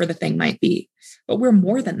 whatever the thing might be. But we're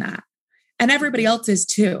more than that. And everybody else is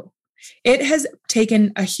too. It has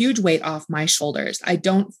taken a huge weight off my shoulders. I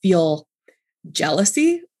don't feel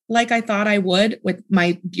jealousy like I thought I would with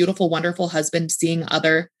my beautiful, wonderful husband seeing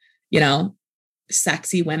other,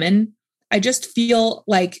 sexy women. I just feel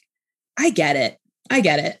like I get it.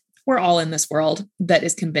 We're all in this world that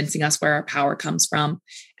is convincing us where our power comes from.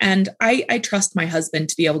 And I trust my husband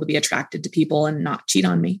to be able to be attracted to people and not cheat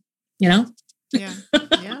on me, Yeah.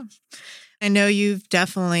 Yeah. I know you've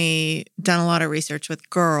definitely done a lot of research with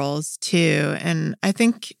girls too. And I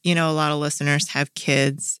think, a lot of listeners have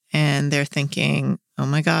kids and they're thinking, oh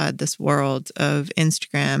my God, this world of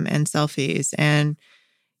Instagram and selfies and,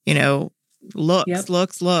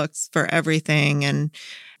 looks for everything. And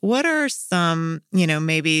what are some,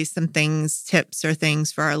 maybe some tips or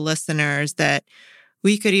things for our listeners that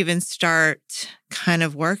we could even start kind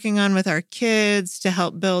of working on with our kids to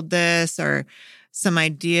help build this, or some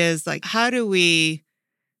ideas like how do we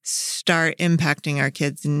start impacting our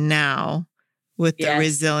kids now with the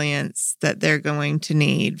resilience that they're going to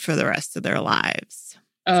need for the rest of their lives?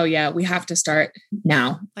 Oh yeah, we have to start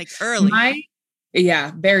now. Like early.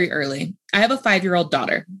 Very early. I have a 5-year-old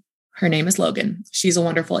daughter. Her name is Logan. She's a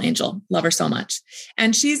wonderful angel. Love her so much.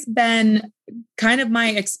 And she's been kind of my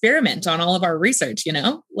experiment on all of our research,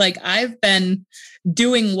 Like I've been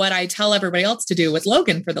doing what I tell everybody else to do with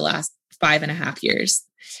Logan for the last 5.5 years.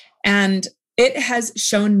 And it has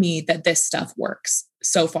shown me that this stuff works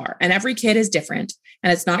so far. And every kid is different.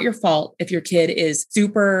 And it's not your fault if your kid is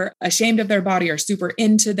super ashamed of their body or super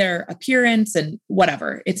into their appearance and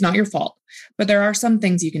whatever. It's not your fault. But there are some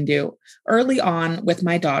things you can do. Early on with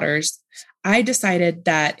my daughters, I decided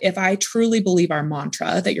that if I truly believe our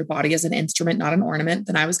mantra that your body is an instrument, not an ornament,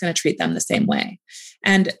 then I was going to treat them the same way.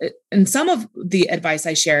 And some of the advice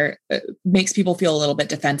I share makes people feel a little bit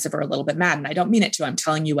defensive or a little bit mad. And I don't mean it to. I'm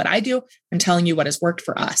telling you what I do. I'm telling you what has worked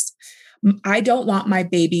for us. I don't want my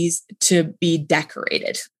babies to be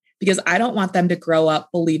decorated. because I don't want them to grow up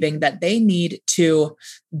believing that they need to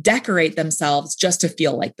decorate themselves just to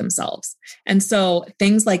feel like themselves. And so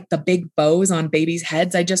things like the big bows on babies'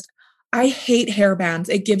 heads, I hate hairbands.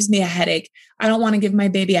 It gives me a headache. I don't want to give my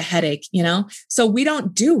baby a headache, So we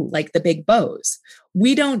don't do like the big bows.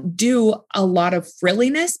 We don't do a lot of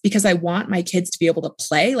frilliness because I want my kids to be able to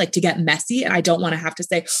play, like to get messy. And I don't want to have to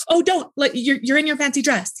say, oh, don't, like you're in your fancy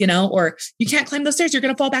dress, or you can't climb those stairs. You're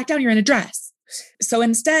going to fall back down. You're in a dress. So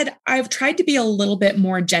instead, I've tried to be a little bit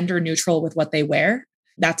more gender neutral with what they wear.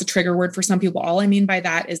 That's a trigger word for some people. All I mean by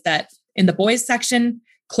that is that in the boys section,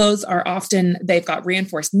 clothes are often, they've got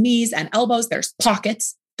reinforced knees and elbows. There's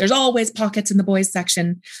pockets. There's always pockets in the boys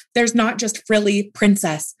section. There's not just frilly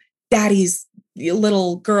princess, daddy's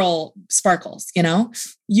little girl sparkles,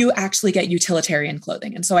 you actually get utilitarian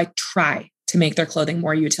clothing. And so I try to make their clothing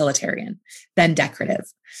more utilitarian than decorative.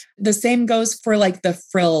 The same goes for like the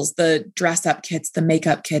frills, the dress up kits, the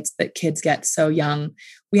makeup kits that kids get so young.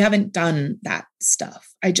 We haven't done that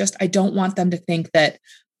stuff. I don't want them to think that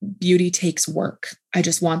beauty takes work. I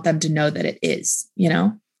just want them to know that it is,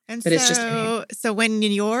 And that it's just so when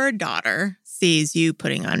your daughter sees you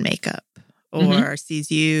putting on makeup or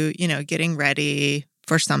sees you, getting ready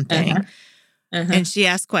for something, and she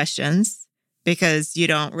asks questions because you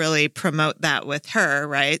don't really promote that with her,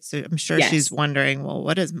 right? So I'm sure she's wondering, well,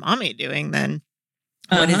 what is mommy doing then?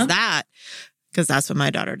 What is that? Because that's what my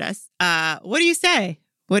daughter does. What do you say?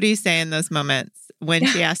 What do you say in those moments when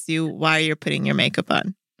she asks you why you're putting your makeup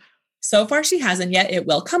on? So far, she hasn't yet. It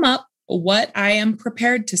will come up. What I am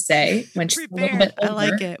prepared to say when she's a little bit older. I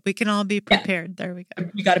like it. We can all be prepared. Yeah. There we go.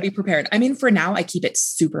 You got to be prepared. I mean, for now, I keep it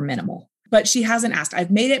super minimal, but she hasn't asked.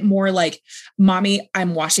 I've made it more like, mommy,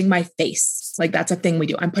 I'm washing my face. Like that's a thing we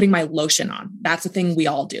do. I'm putting my lotion on. That's a thing we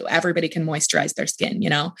all do. Everybody can moisturize their skin,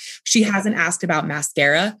 She hasn't asked about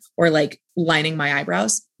mascara or like lining my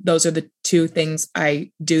eyebrows. Those are the two things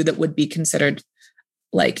I do that would be considered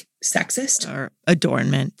like sexist. Or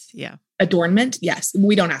adornment. Yeah. Adornment. Yes.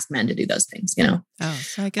 We don't ask men to do those things, Oh,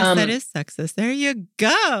 so I guess that is sexist. There you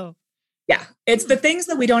go. Yeah. It's the things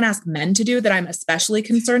that we don't ask men to do that I'm especially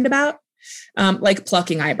concerned about. Like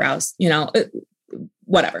plucking eyebrows,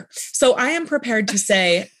 whatever. So I am prepared to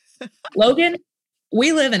say, Logan,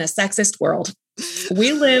 we live in a sexist world.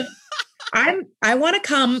 I want to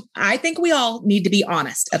come. I think we all need to be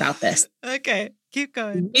honest about this. Okay. Keep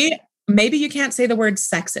going. Maybe you can't say the word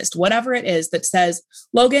sexist, whatever it is that says,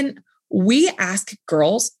 Logan, we ask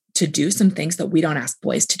girls to do some things that we don't ask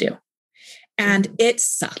boys to do. And it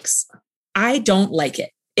sucks. I don't like it.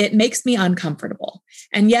 It makes me uncomfortable.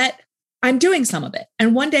 And yet I'm doing some of it.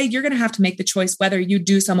 And one day you're going to have to make the choice whether you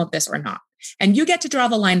do some of this or not. And you get to draw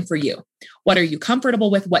the line for you. What are you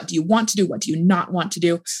comfortable with? What do you want to do? What do you not want to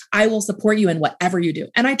do? I will support you in whatever you do.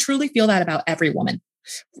 And I truly feel that about every woman.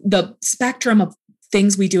 The spectrum of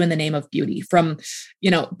things we do in the name of beauty, from,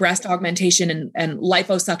 breast augmentation and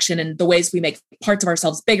liposuction and the ways we make parts of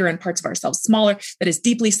ourselves bigger and parts of ourselves smaller, that is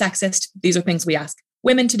deeply sexist. These are things we ask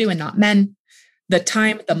women to do and not men. The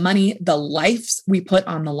time, the money, the lives we put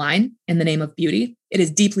on the line in the name of beauty, it is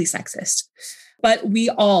deeply sexist. But we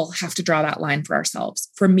all have to draw that line for ourselves.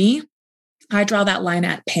 For me, I draw that line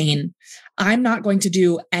at pain. I'm not going to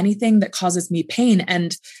do anything that causes me pain.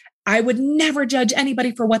 And I would never judge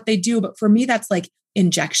anybody for what they do. But for me, that's like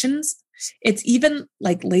injections. It's even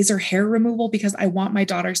like laser hair removal because I want my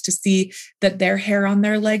daughters to see that their hair on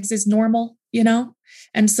their legs is normal,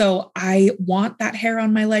 And so I want that hair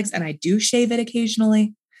on my legs and I do shave it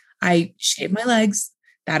occasionally. I shave my legs.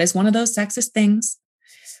 That is one of those sexist things.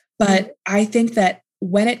 But I think that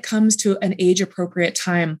when it comes to an age appropriate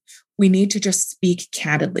time, we need to just speak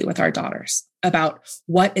candidly with our daughters about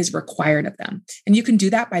what is required of them. And you can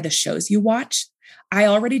do that by the shows you watch. I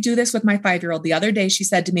already do this with my 5-year-old. The other day, she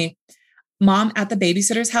said to me, Mom, at the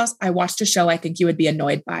babysitter's house, I watched a show I think you would be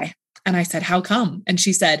annoyed by. And I said, how come? And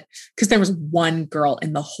she said, because there was one girl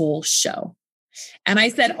in the whole show. And I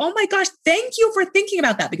said, oh my gosh, thank you for thinking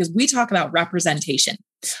about that, because we talk about representation.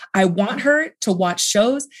 I want her to watch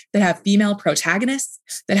shows that have female protagonists,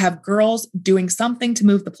 that have girls doing something to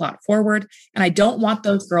move the plot forward. And I don't want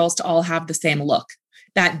those girls to all have the same look.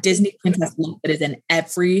 That Disney princess look that is in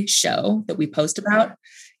every show that we post about,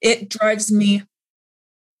 it drives me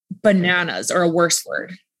bananas, or a worse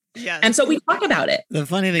word. Yeah. And so we talk about it. The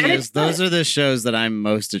funny thing is, those are the shows that I'm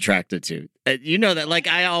most attracted to. You know that, like,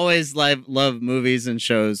 I always love movies and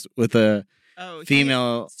shows with a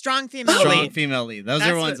strong female lead. Those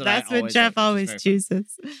are ones that's what Jeff always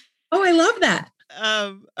chooses. Oh, I love that.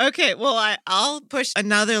 Okay, well, I'll push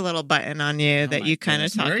another little button on you that you kind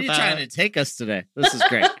of talk about. Where are you trying to take us today? This is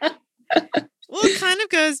great. Well, it kind of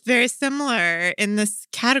goes very similar in this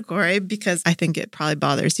category because I think it probably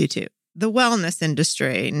bothers you too. The wellness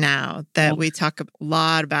industry now that we talk a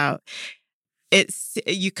lot about,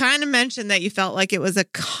 you kind of mentioned that you felt like it was a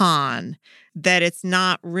con, that it's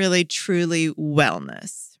not really truly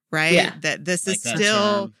wellness, right? Yeah. That this is Like that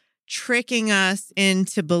still term. tricking us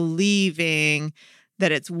into believing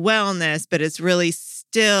that it's wellness, but it's really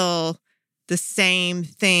still the same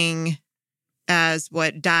thing as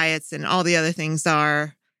what diets and all the other things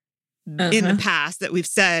are in the past that we've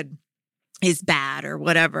said is bad or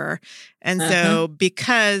whatever. And so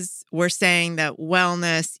because we're saying that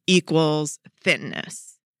wellness equals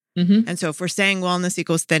thinness. And so if we're saying wellness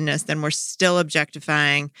equals thinness, then we're still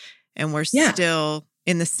objectifying and we're still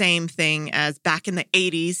in the same thing as back in the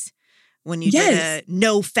 80s when you did a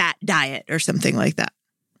no fat diet or something like that,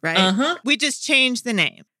 right? We just changed the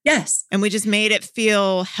name. Yes. And we just made it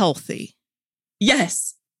feel healthy.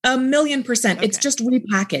 Yes. 1,000,000%. Okay. It's just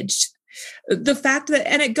repackaged. The fact that,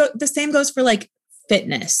 and the same goes for like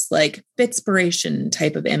fitness, like Fitspiration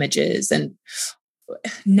type of images. And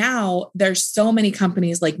now there's so many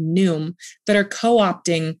companies like Noom that are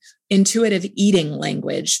co-opting intuitive eating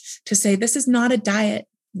language to say, this is not a diet.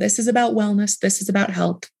 This is about wellness. This is about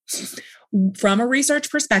health. From a research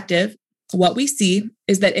perspective, what we see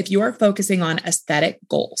is that if you are focusing on aesthetic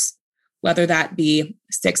goals, whether that be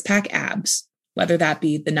 6-pack abs, whether that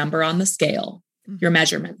be the number on the scale, your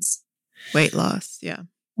measurements, weight loss,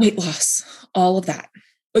 weight loss, all of that.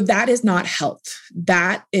 But that is not health.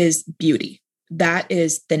 That is beauty. That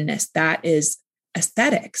is thinness. That is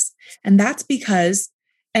aesthetics. And that's because,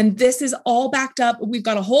 and this is all backed up. We've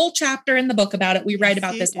got a whole chapter in the book about it. We write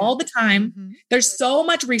about this all the time. There's so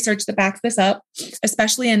much research that backs this up,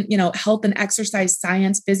 especially in, health and exercise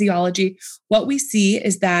science, physiology. What we see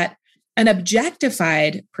is that an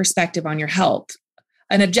objectified perspective on your health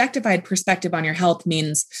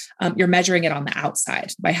means you're measuring it on the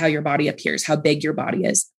outside by how your body appears, how big your body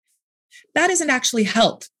is. That isn't actually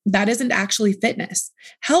health. That isn't actually fitness.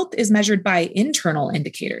 Health is measured by internal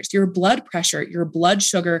indicators, your blood pressure, your blood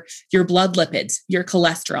sugar, your blood lipids, your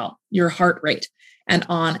cholesterol, your heart rate, and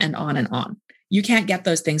on and on and on. You can't get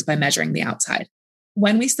those things by measuring the outside.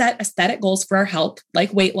 When we set aesthetic goals for our health,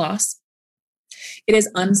 like weight loss, it is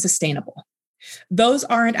unsustainable. Those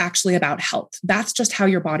aren't actually about health. That's just how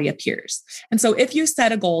your body appears. And so if you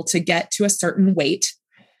set a goal to get to a certain weight,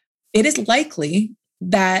 it is likely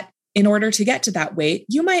that in order to get to that weight,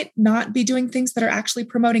 you might not be doing things that are actually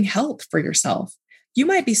promoting health for yourself. You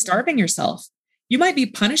might be starving yourself. You might be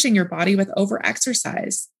punishing your body with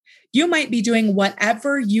overexercise. You might be doing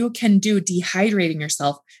whatever you can do, dehydrating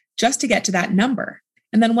yourself just to get to that number.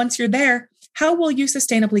 And then once you're there, how will you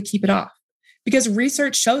sustainably keep it off? Because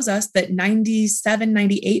research shows us that 97,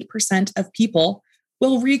 98% of people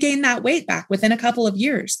will regain that weight back within a couple of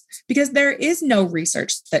years because there is no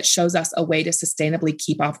research that shows us a way to sustainably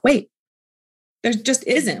keep off weight. There just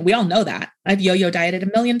isn't. We all know that. I've yo-yo dieted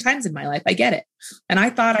 1,000,000 times in my life. I get it. And I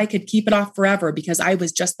thought I could keep it off forever because I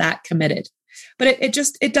was just that committed. But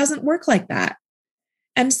it doesn't work like that.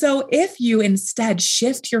 And so if you instead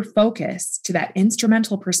shift your focus to that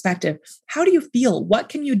instrumental perspective, how do you feel? What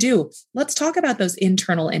can you do? Let's talk about those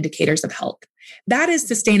internal indicators of health. That is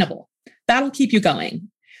sustainable. That'll keep you going.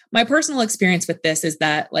 My personal experience with this is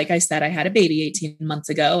that, like I said, I had a baby 18 months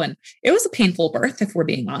ago and it was a painful birth, if we're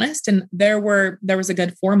being honest. And there was a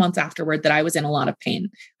good 4 months afterward that I was in a lot of pain.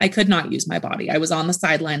 I could not use my body. I was on the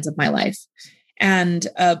sidelines of my life. And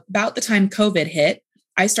about the time COVID hit,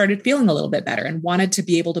 I started feeling a little bit better and wanted to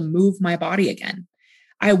be able to move my body again.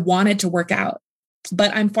 I wanted to work out,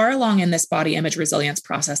 but I'm far along in this body image resilience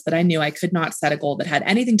process that I knew I could not set a goal that had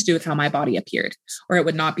anything to do with how my body appeared, or it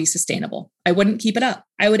would not be sustainable. I wouldn't keep it up.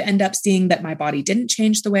 I would end up seeing that my body didn't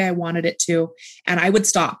change the way I wanted it to, and I would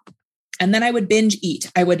stop. And then I would binge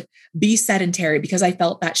eat. I would be sedentary because I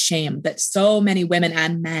felt that shame that so many women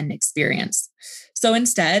and men experience. So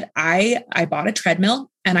instead, I bought a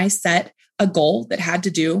treadmill and I set a goal that had to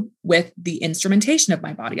do with the instrumentation of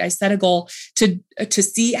my body. I set a goal to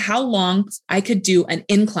see how long I could do an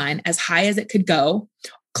incline as high as it could go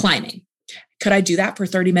climbing. Could I do that for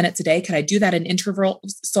 30 minutes a day? Could I do that in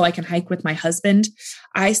intervals so I can hike with my husband?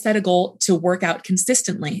 I set a goal to work out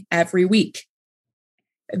consistently every week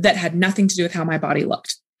that had nothing to do with how my body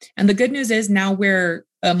looked. And the good news is now we're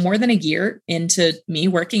more than a year into me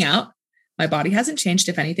working out. My body hasn't changed.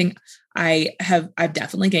 If anything, I've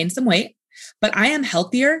definitely gained some weight. But I am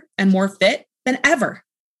healthier and more fit than ever.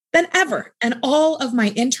 And all of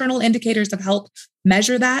my internal indicators of health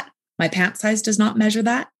measure that. My pant size does not measure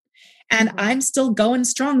that. And I'm still going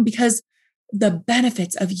strong because the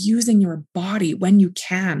benefits of using your body when you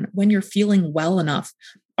can, when you're feeling well enough,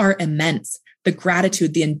 are immense. The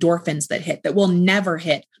gratitude, the endorphins that hit that will never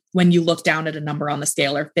hit when you look down at a number on the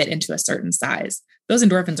scale or fit into a certain size. Those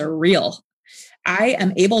endorphins are real. I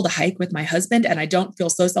am able to hike with my husband and I don't feel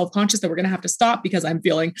so self-conscious that we're going to have to stop because I'm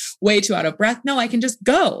feeling way too out of breath. No, I can just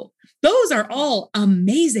go. Those are all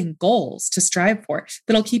amazing goals to strive for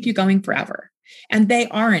that'll keep you going forever. And they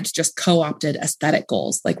aren't just co-opted aesthetic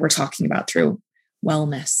goals like we're talking about through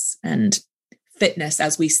wellness and fitness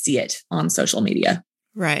as we see it on social media.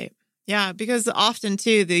 Right. Yeah, because often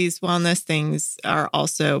too, these wellness things are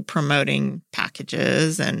also promoting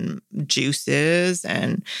packages and juices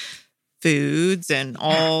and foods and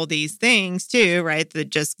all these things too, right? That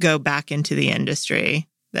just go back into the industry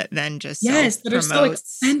that then just that are so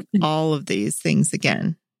expensive. All of these things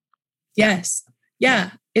again. Yes.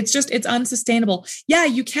 Yeah. It's unsustainable. Yeah.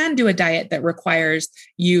 You can do a diet that requires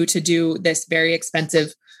you to do this very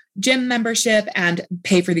expensive gym membership and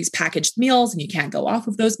pay for these packaged meals, and you can't go off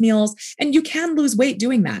of those meals, and you can lose weight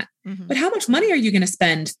doing that. Mm-hmm. But how much money are you going to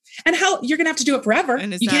spend, and how you're going to have to do it forever?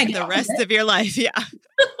 And you can't get the rest of your life. Yeah.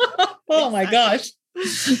 Oh my gosh.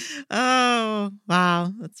 Oh,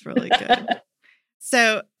 wow. That's really good.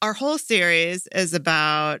 So our whole series is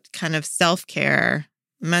about kind of self-care,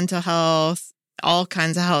 mental health, all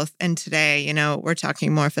kinds of health. And today, we're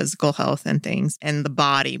talking more physical health and things and the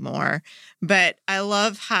body more. But I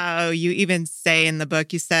love how you even say in the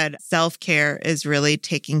book, you said self-care is really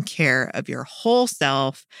taking care of your whole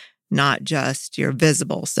self, not just your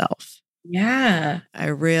visible self. Yeah. I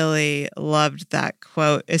really loved that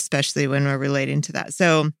quote, especially when we're relating to that.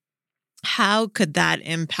 So how could that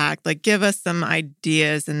impact, give us some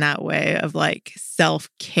ideas in that way of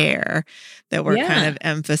self-care that we're kind of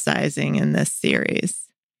emphasizing in this series?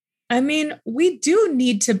 I mean, we do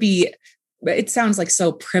need to be, it sounds like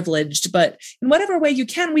so privileged, but in whatever way you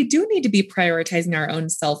can, we do need to be prioritizing our own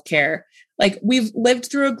self-care. We've lived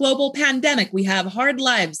through a global pandemic. We have hard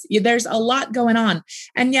lives. There's a lot going on.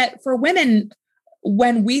 And yet for women,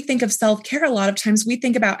 when we think of self-care, a lot of times we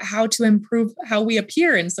think about how to improve how we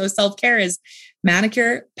appear. And so self-care is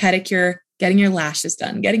manicure, pedicure, getting your lashes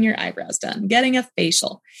done, getting your eyebrows done, getting a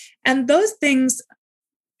facial. And those things,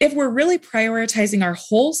 if we're really prioritizing our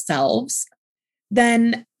whole selves,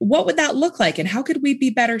 then what would that look like? And how could we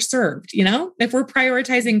be better served? If we're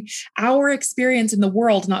prioritizing our experience in the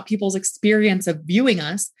world, not people's experience of viewing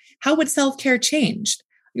us, how would self-care change?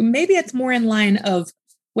 Maybe it's more in line of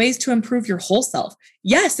ways to improve your whole self.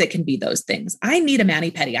 Yes, it can be those things. I need a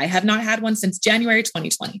mani-pedi. I have not had one since January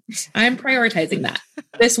 2020. I'm prioritizing that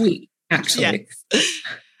this week, actually. Yes.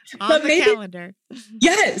 On the calendar.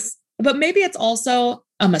 Yes. But maybe it's also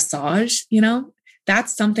a massage,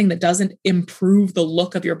 That's something that doesn't improve the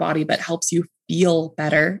look of your body, but helps you feel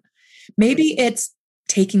better. Maybe it's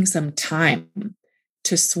taking some time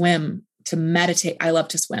to swim, to meditate. I love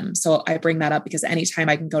to swim. So I bring that up because anytime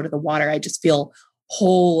I can go to the water, I just feel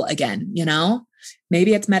whole again,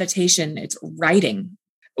 Maybe it's meditation, it's writing,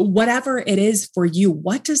 whatever it is for you.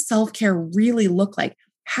 What does self-care really look like?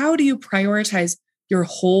 How do you prioritize your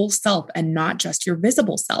whole self and not just your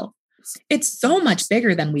visible self? It's so much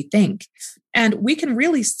bigger than we think. And we can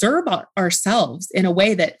really serve ourselves in a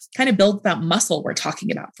way that kind of builds that muscle we're talking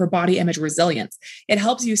about for body image resilience. It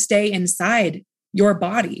helps you stay inside your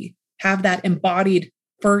body, have that embodied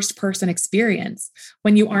first person experience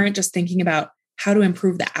when you aren't just thinking about how to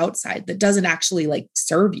improve the outside that doesn't actually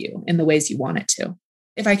serve you in the ways you want it to.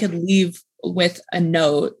 If I could leave with a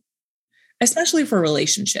note, especially for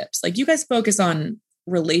relationships, you guys focus on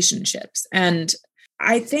relationships. And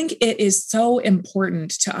I think it is so important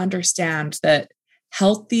to understand that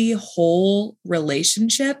healthy, whole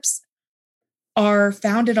relationships are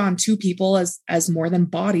founded on two people as more than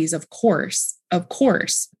bodies, of course.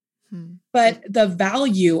 But the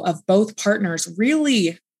value of both partners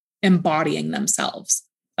really embodying themselves,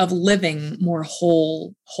 of living more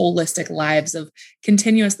holistic lives, of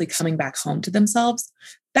continuously coming back home to themselves,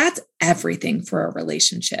 that's everything for a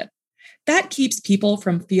relationship. That keeps people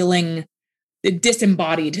from feeling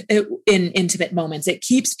disembodied in intimate moments. It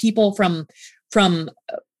keeps people from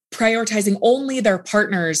prioritizing only their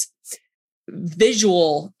partner's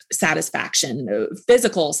visual satisfaction,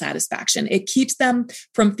 physical satisfaction. It keeps them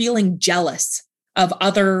from feeling jealous of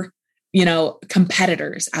other,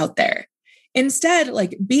 competitors out there. Instead,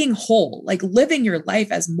 being whole, living your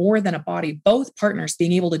life as more than a body, both partners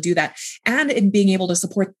being able to do that and in being able to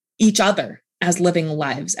support each other as living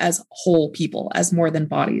lives, as whole people, as more than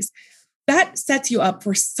bodies. That sets you up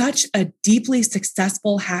for such a deeply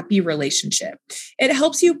successful, happy relationship. It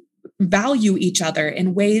helps you value each other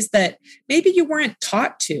in ways that maybe you weren't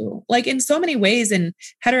taught to. Like in so many ways in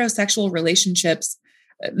heterosexual relationships,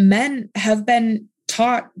 men have been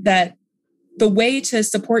taught that the way to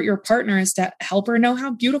support your partner is to help her know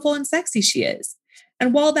how beautiful and sexy she is.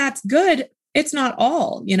 And while that's good, it's not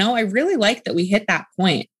all. I really like that we hit that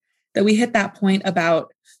point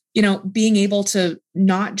about, being able to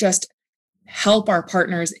not just help our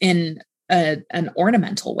partners in an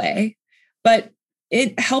ornamental way, but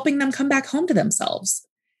helping them come back home to themselves.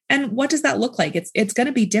 And what does that look like? It's going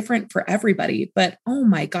to be different for everybody. But oh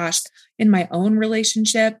my gosh, in my own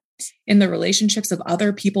relationship, in the relationships of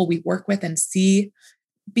other people we work with and see,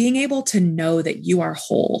 being able to know that you are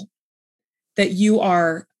whole, that you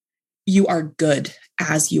are good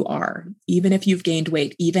as you are, even if you've gained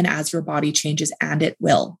weight, even as your body changes, and it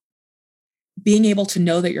will. Being able to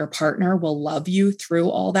know that your partner will love you through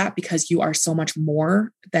all that because you are so much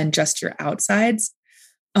more than just your outsides.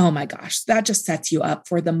 Oh my gosh, that just sets you up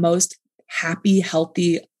for the most happy,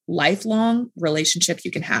 healthy, lifelong relationship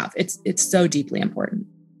you can have. It's so deeply important.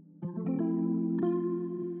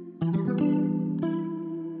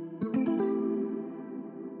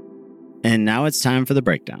 And now it's time for the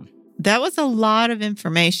breakdown. That was a lot of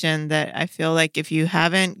information that I feel like if you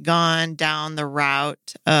haven't gone down the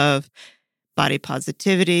route of body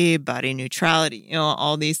positivity, body neutrality,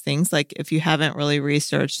 all these things, like if you haven't really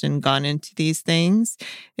researched and gone into these things,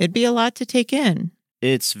 it'd be a lot to take in.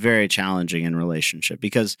 It's very challenging in relationship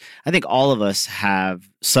because I think all of us have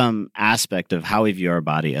some aspect of how we view our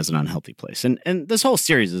body as an unhealthy place. And this whole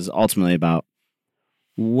series is ultimately about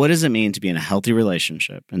what does it mean to be in a healthy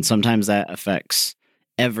relationship? And sometimes that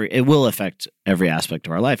it will affect every aspect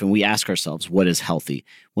of our life. And we ask ourselves, what is healthy?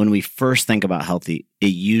 When we first think about healthy, it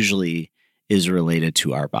usually is related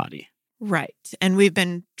to our body. Right. And we've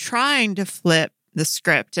been trying to flip the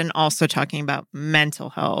script and also talking about mental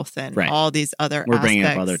health and all these other We're bringing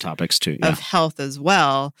up other topics too. Of health as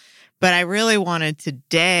well. But I really wanted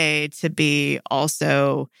today to be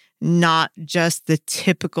also not just the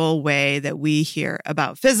typical way that we hear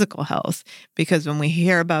about physical health. Because when we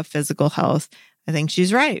hear about physical health, I think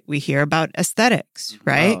she's right. We hear about aesthetics,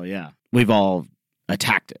 right? Oh, yeah. We've all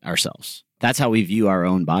attacked it ourselves. That's how we view our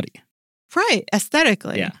own body. Right.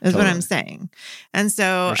 Aesthetically is what I'm saying. And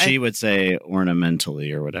so or she would say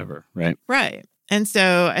ornamentally or whatever, right? Right. And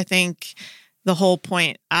so I think the whole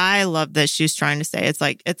point I love that she's trying to say, it's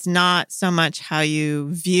like, it's not so much how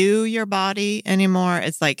you view your body anymore.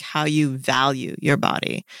 It's like how you value your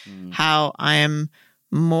body, how I am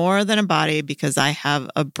more than a body because I have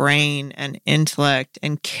a brain and intellect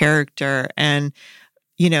and character and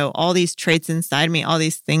all these traits inside of me, all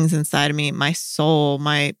these things inside of me, my soul,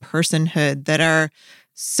 my personhood that are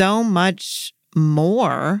so much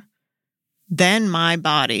more than my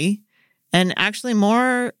body and actually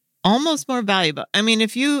almost more valuable. I mean,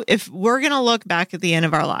 if we're going to look back at the end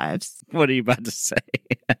of our lives. What are you about to say?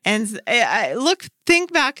 And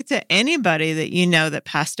think back to anybody that that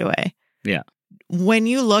passed away. Yeah. When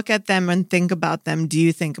you look at them and think about them, do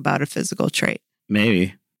you think about a physical trait?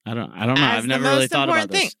 Maybe. I don't know. I've never really thought about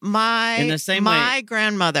this. My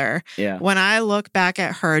grandmother, when I look back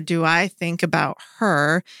at her, do I think about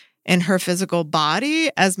her and her physical body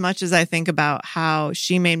as much as I think about how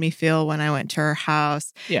she made me feel when I went to her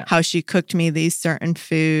house, how she cooked me these certain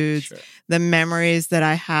foods, the memories that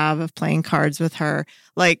I have of playing cards with her.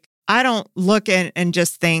 Like, I don't look at and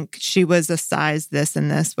just think she was a size this and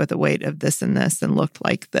this with a weight of this and this and looked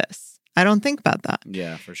like this. I don't think about that.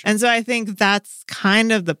 Yeah, for sure. And so I think that's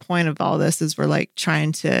kind of the point of all this is we're like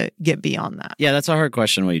trying to get beyond that. Yeah, that's a hard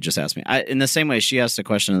question what you just asked me. In the same way, she asked a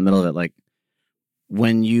question in the middle of it, like,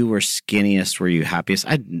 when you were skinniest, were you happiest?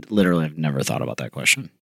 I literally have never thought about that question.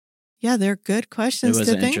 Yeah, they're good questions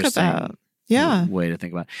to think about. Yeah. Way to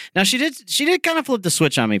think about it. Now, she did kind of flip the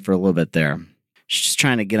switch on me for a little bit there. She's just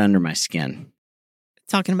trying to get under my skin.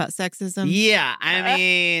 Talking about sexism? Yeah, I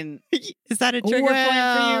mean... Is that a trigger point for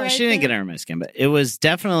you right she didn't get under my skin, but it was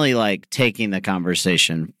definitely like taking the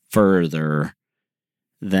conversation further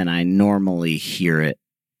than I normally hear it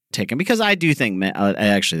taken. Because I do think, I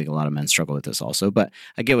actually think a lot of men struggle with this also, but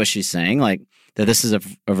I get what she's saying, like that this is a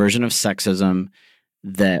version of sexism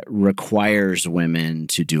that requires women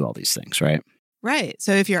to do all these things, right? Right.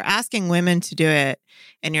 So if you're asking women to do it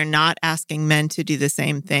and you're not asking men to do the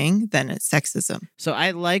same thing, then it's sexism. So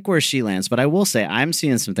I like where she lands, but I will say I'm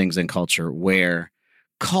seeing some things in culture where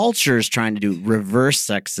culture is trying to do reverse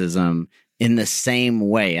sexism in the same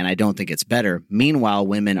way, and I don't think it's better. Meanwhile,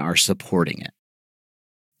 women are supporting it.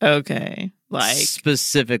 Okay. Like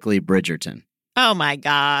specifically Bridgerton. Oh my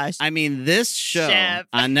gosh. I mean, this show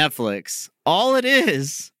on Netflix, all it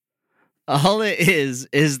is All it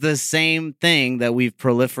is the same thing that we've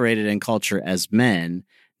proliferated in culture as men.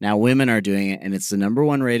 Now women are doing it, and it's the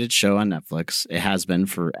 #1 rated show on Netflix. It has been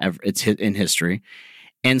forever. It's hit in history.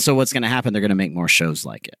 And so what's going to happen? They're going to make more shows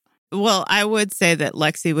like it. Well, I would say that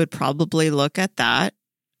Lexi would probably look at that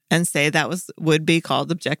and say that would be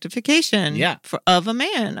called objectification of a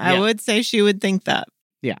man. I would say she would think that.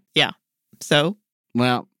 Yeah. Yeah. So.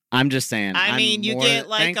 Well, I'm just saying. I mean, you get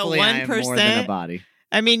like a 1%. More than a body.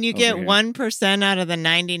 I mean, you get 1% out of the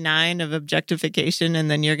 99 of objectification,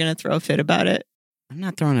 and then you're going to throw a fit about it. I'm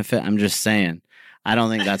not throwing a fit. I'm just saying. I don't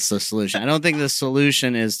think that's the solution. I don't think the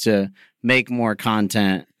solution is to make more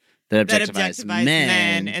content that objectifies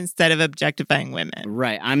men instead of objectifying women.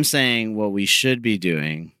 Right. I'm saying what we should be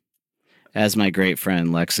doing, as my great friend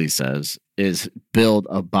Lexi says, is build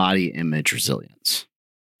a body image resilience.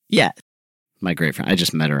 Yeah. My great friend. I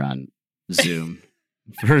just met her on Zoom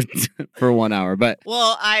for 1 hour. But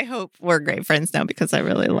well, I hope we're great friends now because I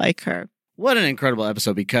really like her. What an incredible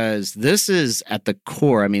episode, because this is at the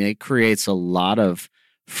core. I mean, it creates a lot of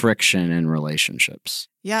friction in relationships.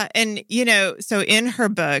 Yeah. And, so in her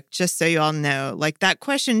book, just so you all know, like that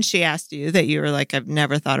question she asked you that you were like, I've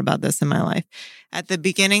never thought about this in my life. At the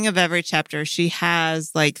beginning of every chapter, she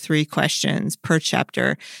has like 3 questions per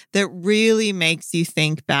chapter that really makes you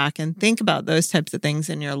think back and think about those types of things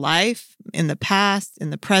in your life, in the past, in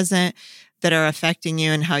the present, that are affecting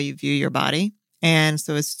you and how you view your body. And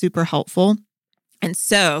so it's super helpful. And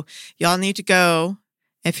so y'all need to go.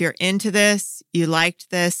 If you're into this, you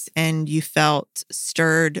liked this, and you felt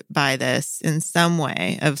stirred by this in some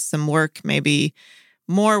way of some work, maybe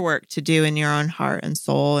more work to do in your own heart and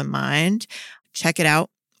soul and mind, check it out.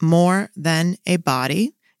 More Than a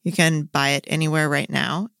Body. You can buy it anywhere right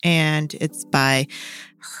now. And it's by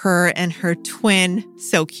her and her twin,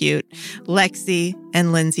 so cute, Lexi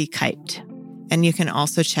and Lindsay Kite. And you can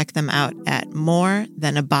also check them out at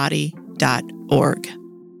morethanabody.org.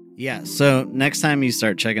 Yeah, so next time you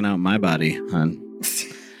start checking out my body, hon,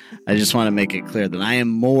 I just want to make it clear that I am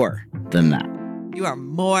more than that. You are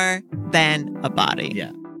more than a body.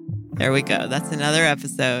 Yeah. There we go. That's another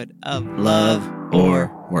episode of Love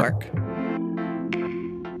or Work.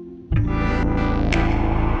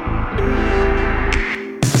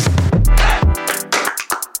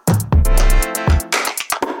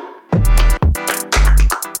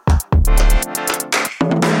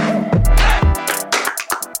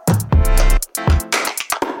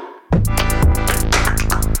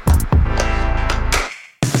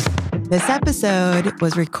 This episode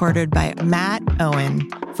was recorded by Matt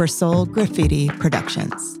Owen for Soul Graffiti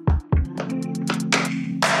Productions.